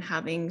they've been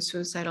having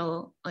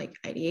suicidal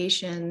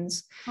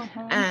ideations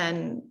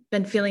and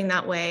been feeling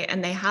that way,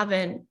 and they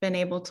haven't been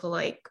able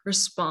to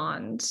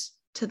respond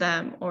to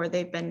them, or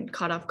they've been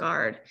caught off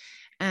guard.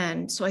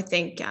 And so I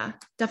think, yeah,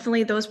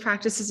 definitely those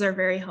practices are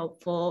very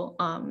helpful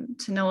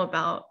to know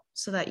about,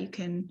 so that you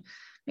can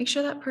make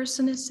sure that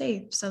person is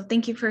safe. So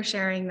thank you for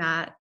sharing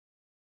that.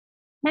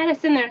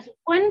 Madison, there's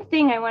one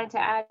thing I wanted to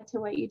add to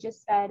what you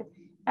just said.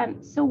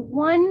 So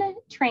one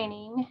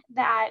training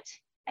that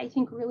I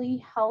think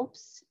really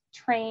helps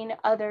train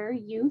other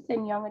youth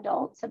and young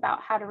adults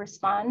about how to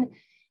respond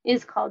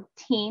is called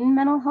Teen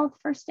Mental Health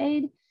First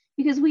Aid,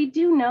 because we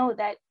do know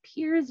that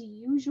peers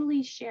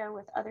usually share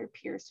with other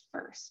peers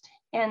first.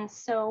 And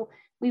so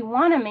we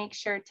want to make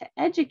sure to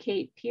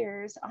educate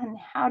peers on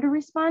how to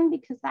respond,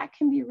 because that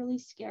can be really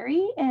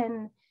scary.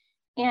 And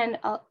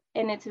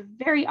it's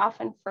very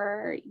often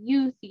for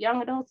youth,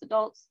 young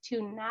adults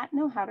to not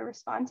know how to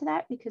respond to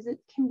that, because it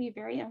can be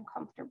very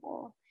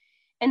uncomfortable.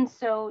 And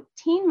so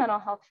Teen Mental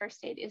Health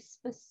First Aid is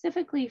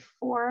specifically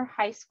for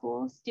high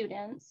school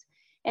students,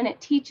 and it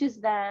teaches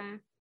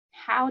them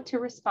how to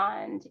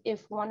respond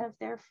if one of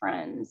their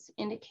friends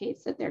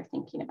indicates that they're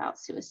thinking about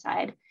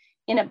suicide,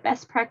 in a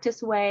best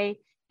practice way,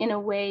 in a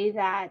way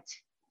that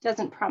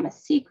doesn't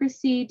promise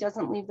secrecy,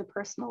 doesn't leave the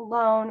person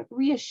alone,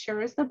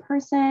 reassures the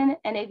person,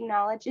 and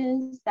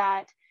acknowledges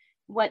that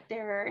what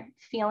they're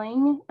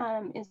feeling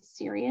is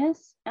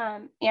serious,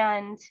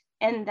 and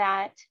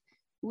that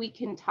we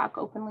can talk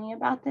openly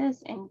about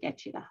this and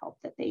get you the help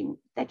that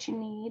you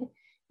need.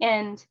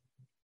 And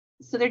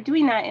so they're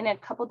doing that in a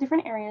couple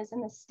different areas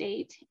in the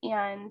state,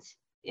 and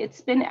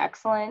it's been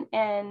excellent.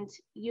 And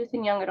youth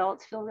and young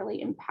adults feel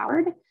really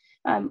empowered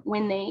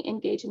when they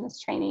engage in this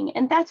training.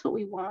 And that's what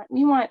we want.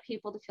 We want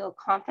people to feel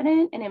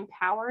confident and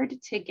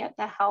empowered to get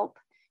the help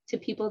to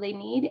people they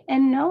need,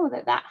 and know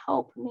that that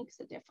help makes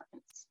a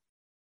difference.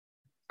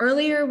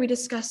 Earlier, we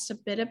discussed a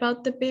bit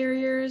about the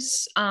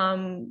barriers,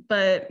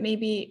 but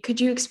maybe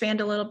could you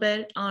expand a little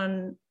bit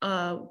on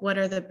what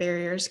are the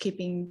barriers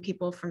keeping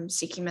people from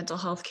seeking mental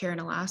health care in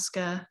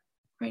Alaska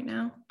right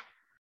now?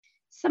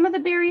 Some of the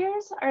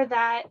barriers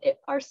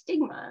are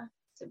stigma.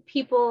 So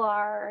people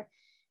are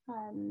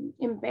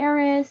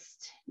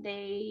embarrassed.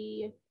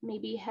 They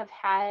maybe have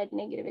had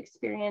negative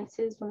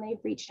experiences when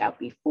they've reached out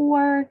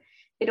before.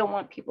 They don't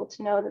want people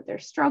to know that they're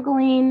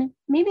struggling.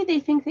 Maybe they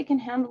think they can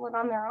handle it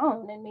on their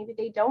own, and maybe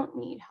they don't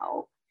need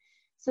help.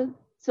 So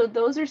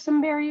those are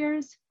some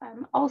barriers.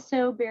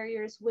 Also,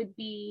 barriers would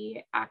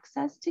be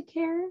access to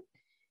care.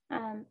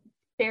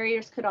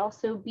 barriers could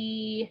also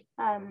be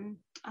a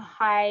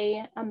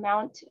high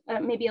amount,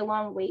 maybe a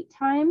long wait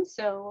time.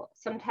 So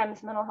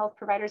sometimes mental health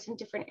providers in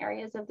different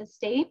areas of the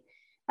state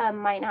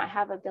might not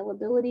have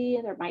availability.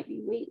 There might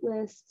be wait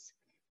lists.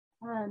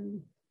 I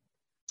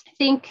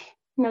think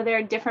there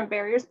are different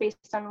barriers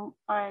based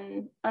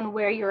on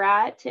where you're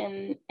at,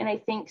 and I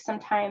think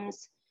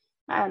sometimes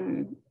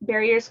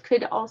barriers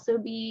could also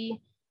be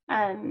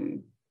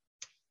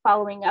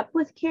following up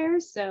with care,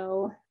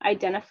 so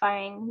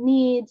identifying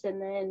needs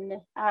and then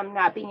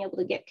not being able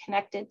to get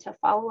connected to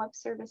follow-up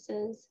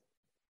services.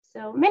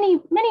 So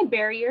many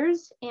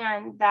barriers,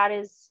 and that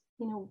is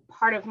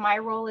part of my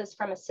role is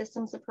from a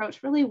systems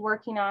approach, really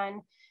working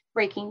on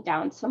breaking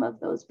down some of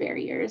those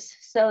barriers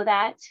so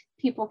that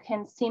people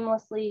can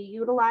seamlessly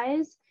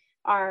utilize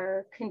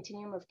our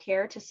continuum of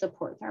care to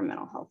support their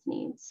mental health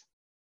needs.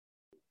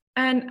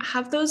 And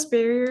have those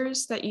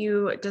barriers that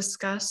you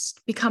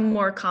discussed become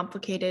more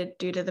complicated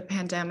due to the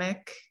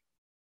pandemic?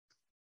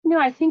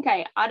 I think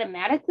I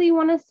automatically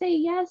want to say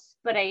yes,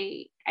 but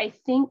I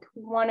think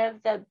one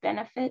of the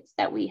benefits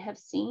that we have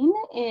seen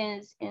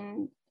is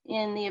in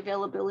the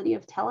availability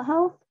of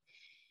telehealth.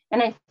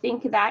 And I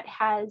think that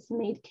has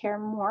made care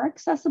more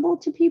accessible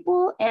to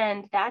people.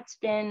 And that's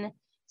been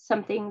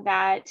something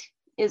that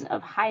is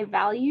of high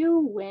value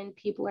when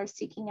people are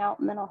seeking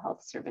out mental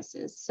health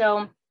services.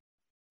 So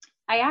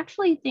I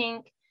actually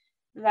think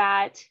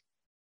that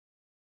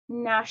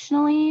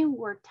nationally,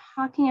 we're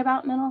talking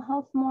about mental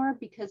health more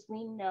because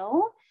we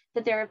know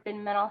that there have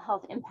been mental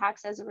health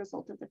impacts as a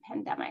result of the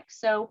pandemic.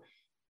 So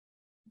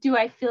do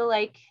I feel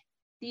like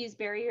these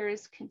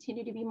barriers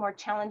continue to be more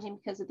challenging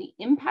because of the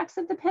impacts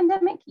of the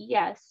pandemic?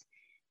 Yes,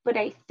 but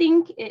I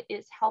think it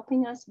is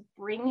helping us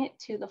bring it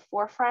to the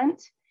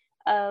forefront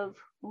of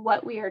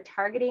what we are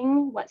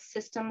targeting, what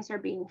systems are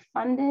being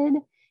funded,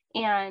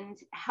 and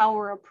how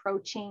we're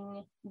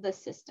approaching the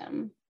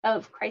system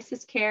of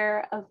crisis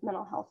care, of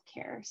mental health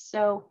care.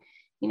 So,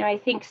 I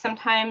think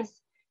sometimes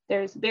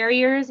there's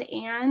barriers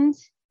and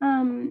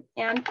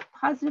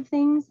positive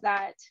things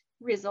that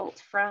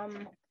result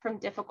from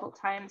difficult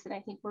times. And I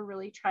think we're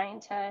really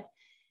trying to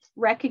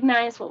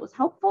recognize what was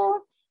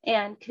helpful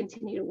and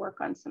continue to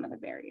work on some of the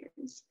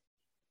barriers.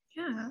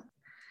 Yeah.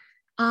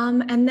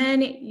 And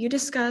then you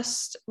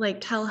discussed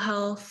like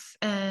telehealth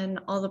and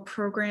all the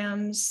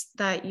programs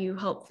that you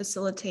help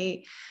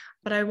facilitate,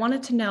 but I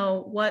wanted to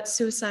know what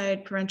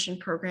suicide prevention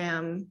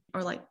program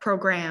or like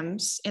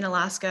programs in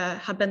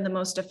Alaska have been the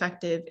most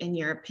effective in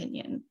your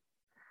opinion?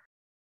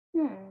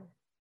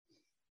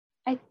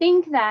 I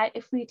think that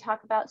if we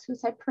talk about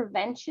suicide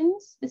prevention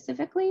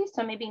specifically,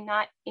 so maybe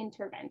not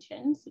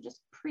intervention, so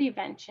just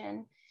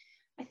prevention,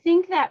 I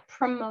think that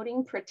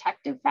promoting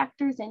protective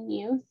factors in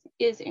youth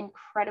is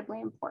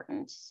incredibly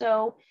important.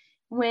 So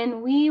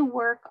when we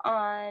work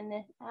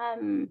on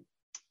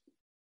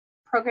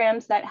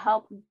programs that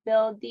help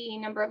build the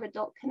number of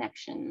adult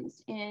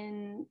connections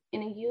in a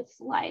youth's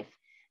life,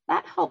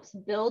 that helps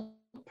build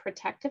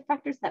protective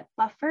factors that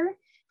buffer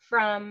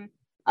from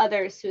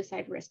other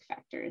suicide risk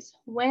factors.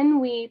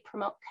 When we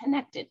promote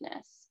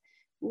connectedness,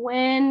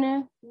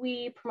 when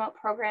we promote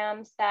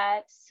programs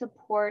that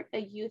support a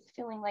youth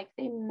feeling like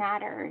they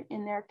matter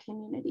in their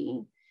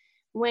community,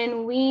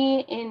 when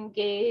we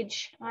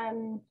engage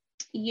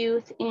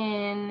youth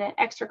in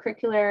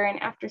extracurricular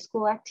and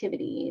after-school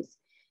activities,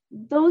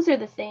 those are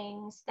the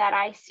things that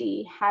I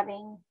see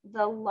having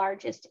the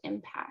largest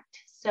impact.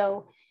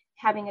 So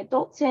having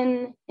adults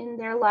in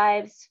their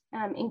lives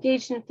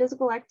engaged in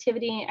physical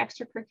activity,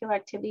 extracurricular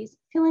activities,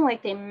 feeling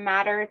like they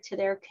matter to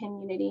their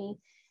community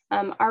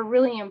are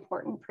really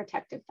important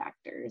protective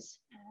factors.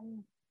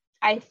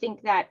 I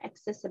think that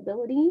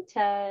accessibility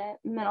to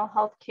mental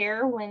health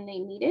care when they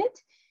need it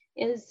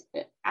is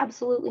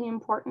absolutely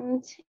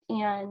important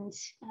and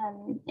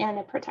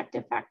a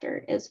protective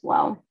factor as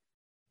well.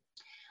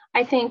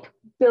 I think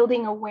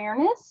building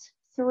awareness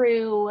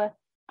through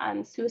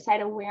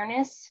suicide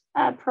awareness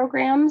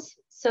programs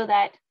so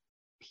that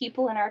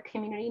people in our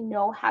community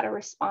know how to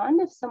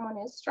respond if someone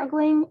is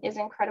struggling is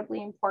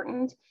incredibly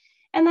important.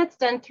 And that's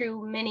done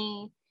through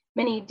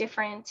many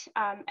different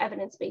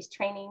evidence-based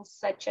trainings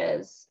such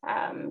as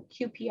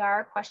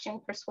QPR, question,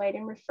 persuade,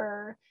 and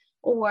refer,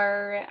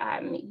 or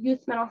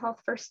youth mental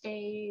health first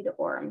aid,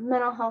 or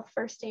mental health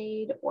first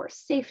aid, or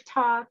safe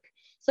talk.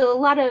 So a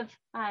lot of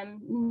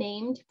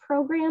named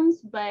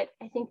programs, but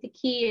I think the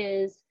key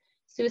is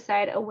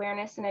suicide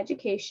awareness and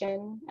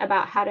education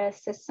about how to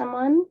assist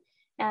someone,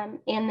 and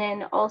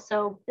then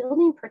also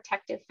building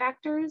protective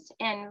factors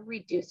and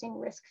reducing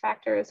risk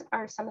factors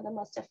are some of the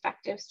most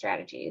effective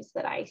strategies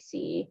that I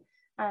see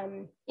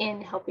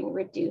in helping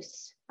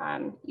reduce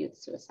youth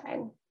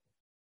suicide.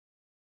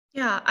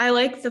 Yeah, I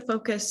like the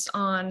focus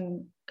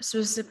on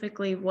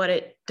specifically what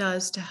it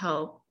does to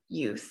help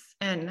youth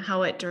and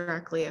how it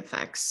directly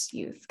affects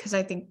youth, because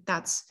I think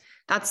that's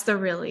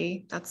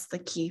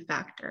the key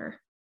factor.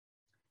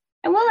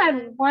 I will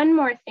add one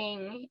more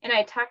thing, and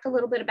I talked a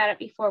little bit about it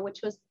before,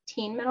 which was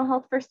teen mental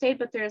health first aid,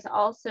 but there's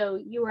also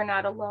You Are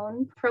Not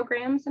Alone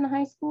programs in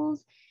high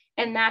schools,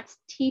 and that's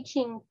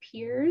teaching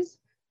peers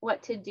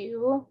what to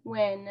do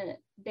when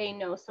they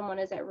know someone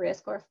is at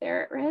risk or if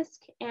they're at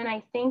risk. And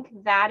I think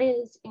that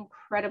is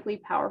incredibly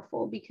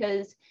powerful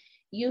because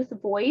youth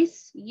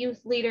voice,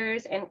 youth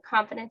leaders, and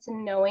confidence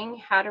in knowing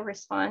how to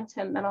respond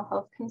to mental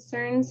health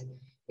concerns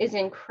is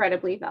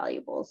incredibly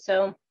valuable.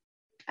 So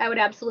I would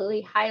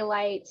absolutely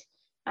highlight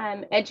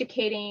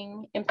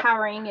educating,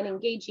 empowering, and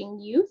engaging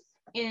youth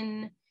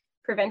in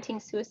preventing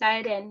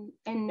suicide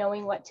and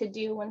knowing what to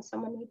do when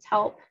someone needs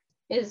help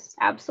is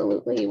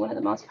absolutely one of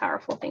the most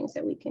powerful things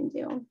that we can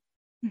do.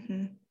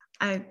 Mm-hmm.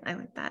 I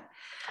like that.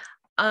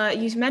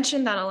 You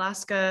mentioned that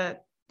Alaska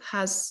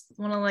has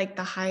one of like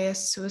the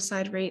highest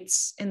suicide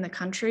rates in the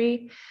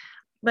country,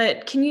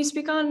 but can you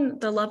speak on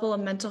the level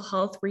of mental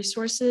health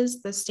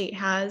resources the state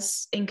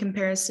has in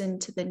comparison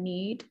to the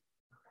need?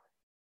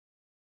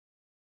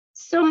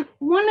 So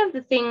one of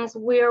the things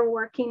we're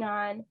working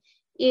on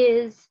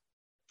is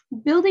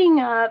building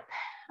up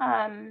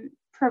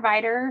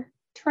provider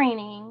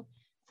training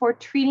for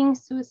treating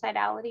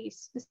suicidality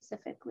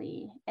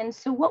specifically. And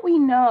so what we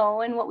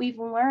know and what we've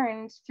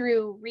learned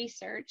through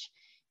research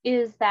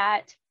is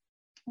that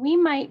we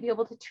might be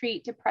able to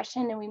treat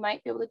depression and we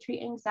might be able to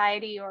treat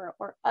anxiety or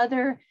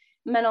other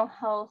mental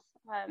health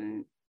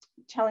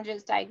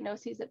challenges,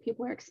 diagnoses that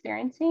people are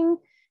experiencing.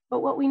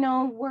 But what we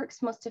know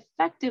works most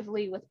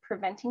effectively with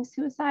preventing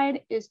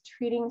suicide is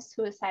treating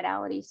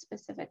suicidality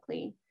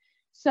specifically.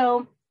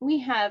 So we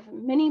have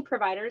many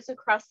providers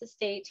across the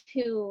state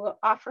who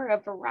offer a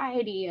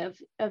variety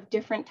of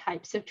different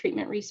types of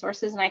treatment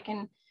resources. And I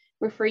can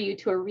refer you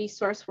to a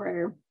resource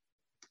where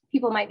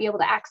people might be able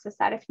to access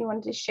that if you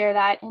wanted to share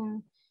that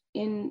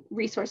in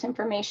resource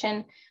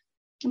information.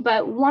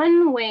 But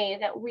one way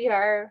that we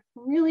are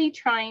really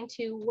trying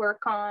to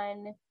work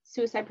on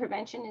suicide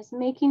prevention is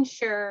making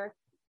sure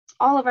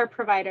all of our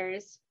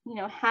providers,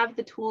 have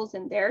the tools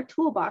in their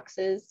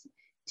toolboxes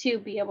to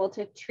be able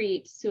to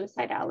treat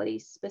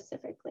suicidality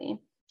specifically.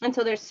 And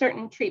so there's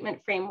certain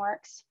treatment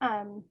frameworks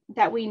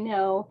that we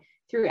know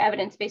through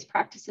evidence-based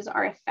practices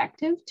are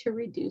effective to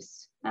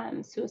reduce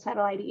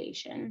suicidal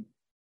ideation.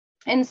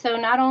 And so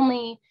not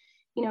only,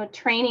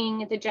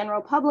 training the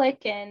general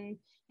public and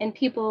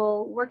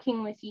people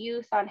working with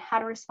youth on how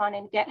to respond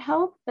and get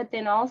help, but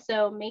then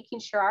also making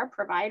sure our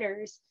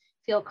providers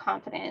feel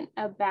confident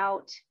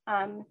about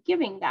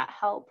giving that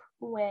help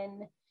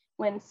when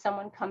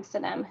someone comes to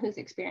them who's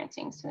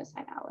experiencing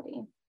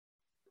suicidality.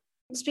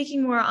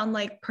 Speaking more on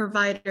like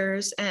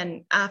providers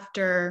and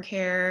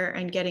aftercare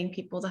and getting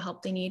people the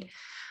help they need,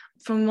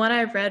 from what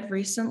I've read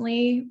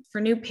recently,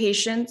 for new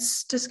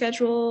patients to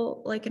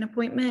schedule like an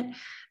appointment,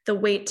 the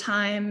wait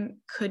time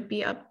could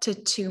be up to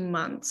 2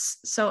 months.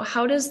 So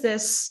how does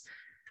this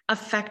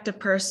affect a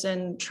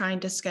person trying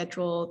to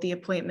schedule the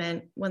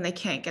appointment when they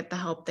can't get the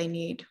help they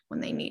need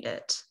when they need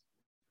it?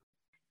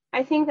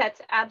 I think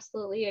that's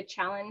absolutely a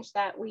challenge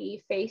that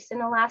we face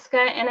in Alaska.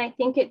 And I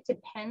think it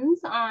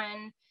depends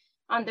on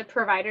the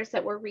providers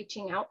that we're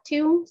reaching out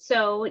to.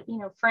 So,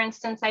 for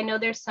instance, I know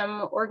there's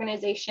some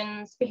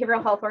organizations,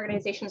 behavioral health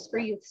organizations for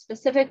youth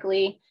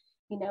specifically,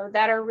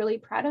 that are really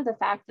proud of the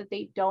fact that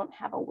they don't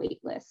have a wait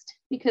list,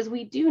 because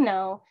we do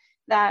know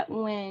that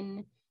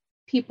when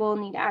people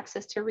need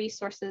access to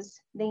resources,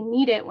 they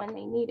need it when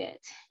they need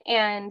it.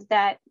 And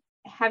that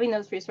having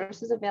those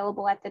resources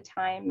available at the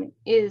time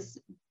is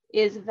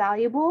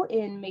valuable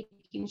in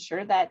making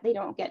sure that they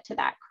don't get to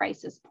that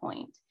crisis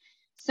point.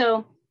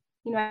 So,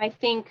 I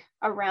think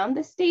around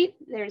the state,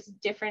 there's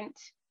different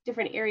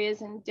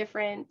areas and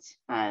different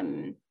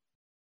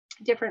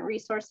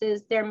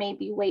resources. There may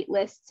be wait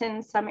lists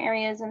in some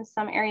areas and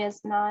some areas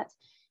not.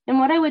 And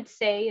what I would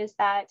say is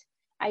that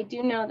I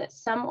do know that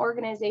some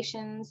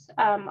organizations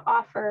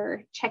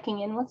offer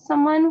checking in with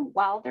someone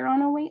while they're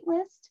on a wait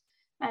list.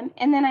 And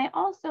then I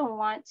also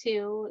want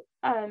to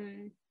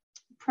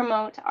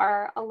promote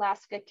our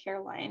Alaska Care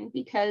Line,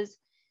 because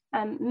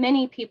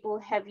many people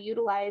have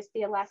utilized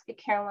the Alaska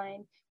Care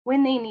Line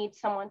when they need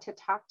someone to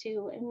talk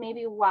to, and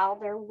maybe while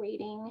they're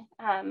waiting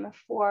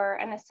for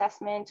an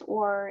assessment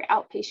or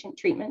outpatient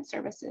treatment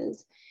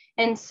services.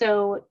 And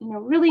so,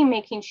 really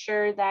making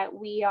sure that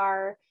we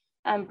are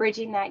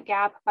bridging that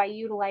gap by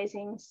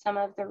utilizing some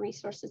of the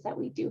resources that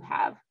we do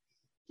have.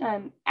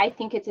 I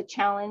think it's a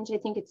challenge. I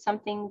think it's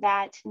something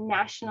that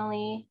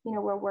nationally,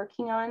 we're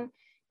working on.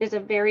 There's a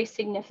very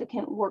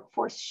significant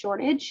workforce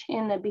shortage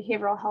in the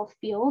behavioral health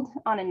field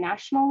on a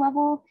national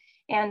level.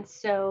 And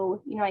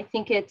so, I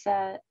think it's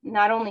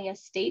not only a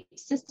state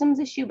systems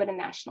issue, but a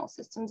national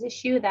systems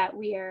issue that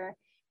we are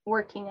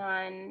working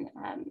on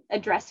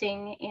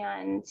addressing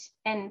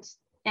and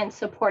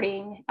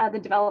supporting the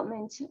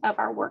development of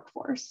our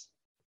workforce.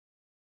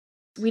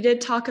 We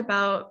did talk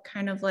about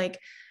kind of like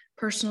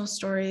personal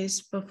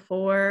stories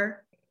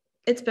before.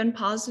 It's been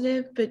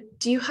positive, but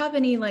do you have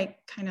any like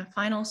kind of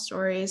final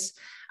stories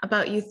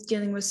about youth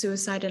dealing with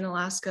suicide in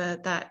Alaska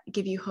that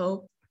give you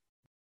hope?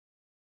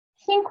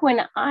 I think when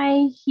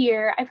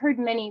I've heard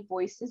many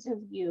voices of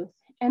youth,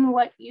 and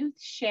what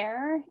youth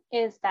share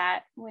is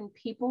that when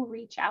people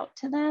reach out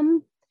to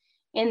them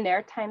in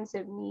their times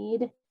of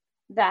need,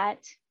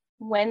 that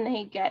when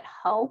they get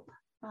help,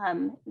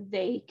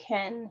 they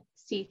can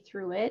see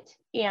through it,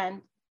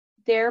 and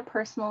their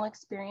personal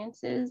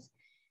experiences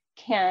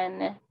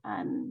can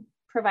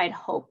provide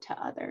hope to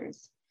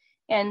others.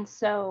 And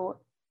so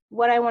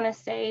what I want to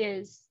say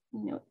is,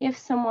 if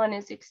someone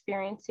is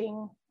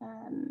experiencing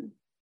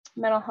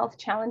mental health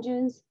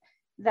challenges,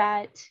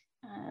 that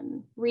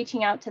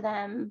reaching out to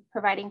them,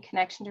 providing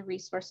connection to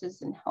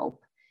resources and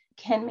hope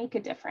can make a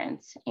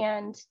difference.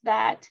 And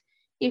that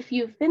if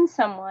you've been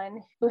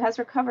someone who has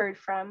recovered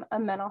from a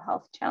mental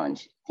health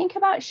challenge, think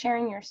about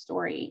sharing your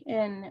story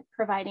and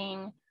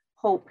providing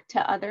hope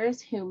to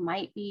others who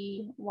might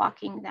be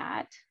walking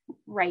that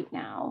right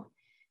now.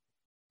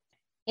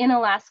 In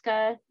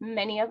Alaska,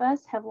 many of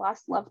us have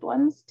lost loved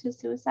ones to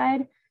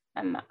suicide.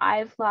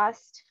 I've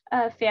lost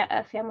a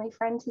family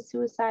friend to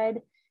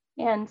suicide.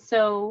 And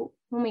so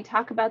when we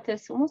talk about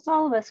this, almost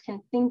all of us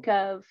can think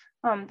of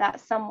that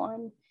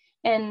someone.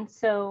 And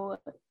so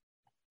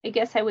I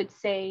guess I would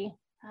say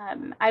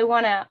I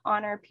want to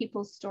honor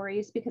people's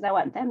stories because I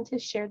want them to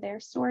share their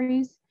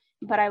stories.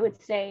 But I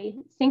would say,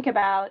 think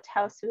about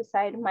how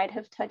suicide might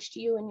have touched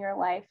you in your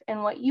life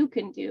and what you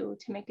can do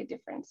to make a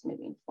difference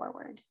moving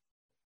forward.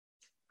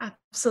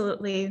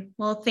 Absolutely.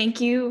 Well,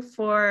 thank you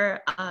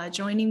for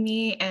joining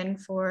me and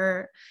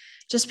for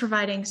just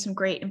providing some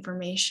great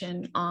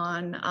information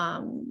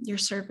on your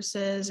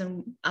services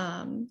and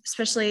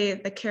especially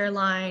the Care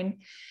Line,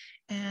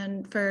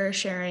 and for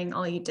sharing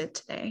all you did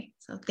today.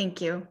 So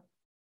thank you.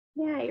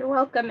 Yeah, you're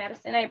welcome,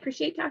 Madison. I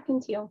appreciate talking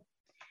to you.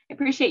 I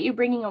appreciate you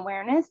bringing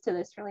awareness to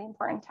this really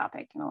important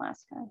topic in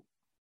Alaska.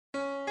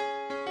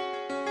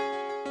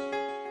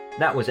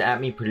 That was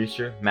ATME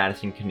producer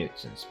Madison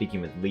Knutson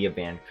speaking with Leah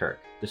Van Kirk,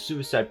 the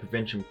Suicide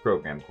Prevention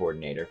Program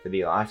Coordinator for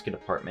the Alaska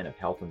Department of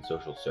Health and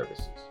Social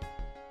Services.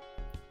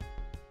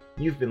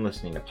 You've been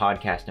listening to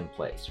Podcast in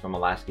Place from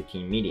Alaska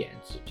Teen Media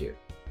Institute.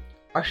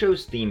 Our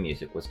show's theme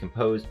music was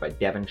composed by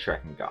Devin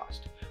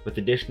Schreckengost, with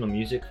additional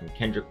music from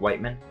Kendrick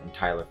Whiteman and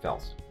Tyler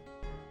Felsen.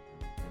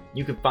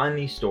 You can find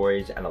these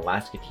stories at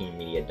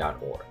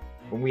alaskateenmedia.org,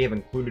 where we have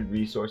included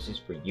resources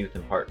for youth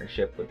in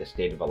partnership with the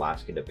State of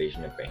Alaska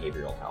Division of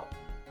Behavioral Health.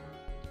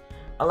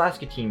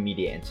 Alaska Teen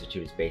Media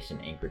Institute is based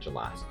in Anchorage,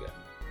 Alaska.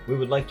 We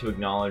would like to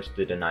acknowledge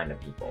the Dena'ina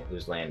people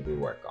whose land we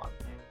work on.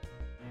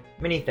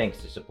 Many thanks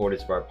to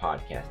supporters of our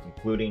podcast,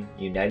 including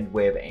United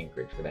Way of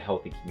Anchorage for the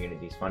Healthy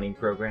Communities Funding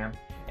Program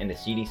and the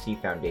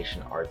CDC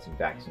Foundation Arts and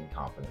Vaccine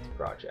Confidence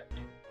Project.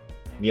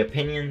 The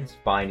opinions,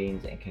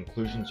 findings, and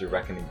conclusions or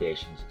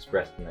recommendations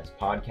expressed in this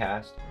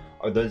podcast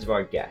are those of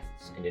our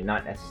guests and do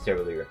not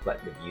necessarily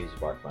reflect the views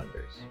of our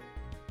funders.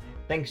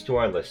 Thanks to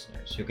our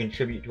listeners who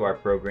contribute to our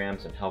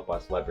programs and help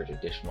us leverage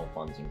additional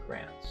funds and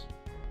grants.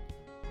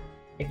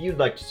 If you'd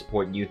like to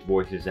support youth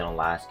voices in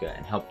Alaska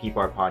and help keep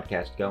our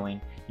podcast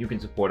going, you can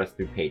support us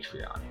through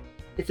Patreon.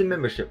 It's a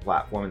membership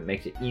platform that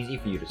makes it easy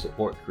for you to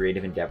support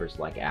creative endeavors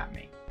like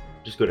ATME.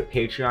 Just go to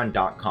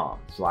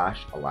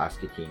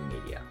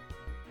patreon.com/AlaskaTeenMedia.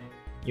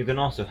 You can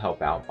also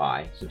help out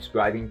by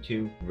subscribing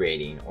to,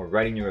 rating, or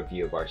writing a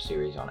review of our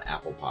series on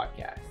Apple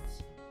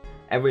Podcasts.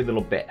 Every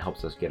little bit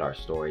helps us get our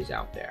stories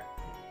out there.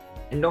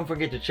 And don't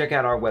forget to check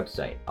out our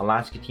website,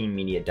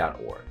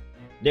 alaskateenmedia.org.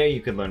 There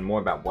you can learn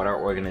more about what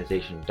our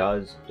organization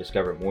does,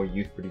 discover more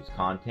youth-produced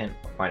content,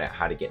 or find out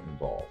how to get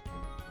involved.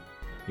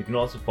 You can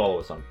also follow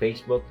us on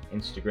Facebook,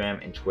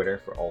 Instagram, and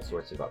Twitter for all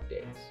sorts of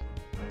updates.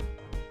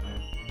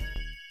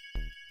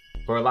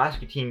 For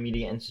Alaska Teen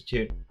Media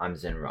Institute, I'm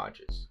Zen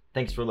Rogers.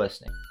 Thanks for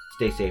listening.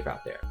 Stay safe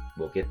out there.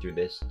 We'll get through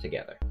this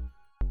together.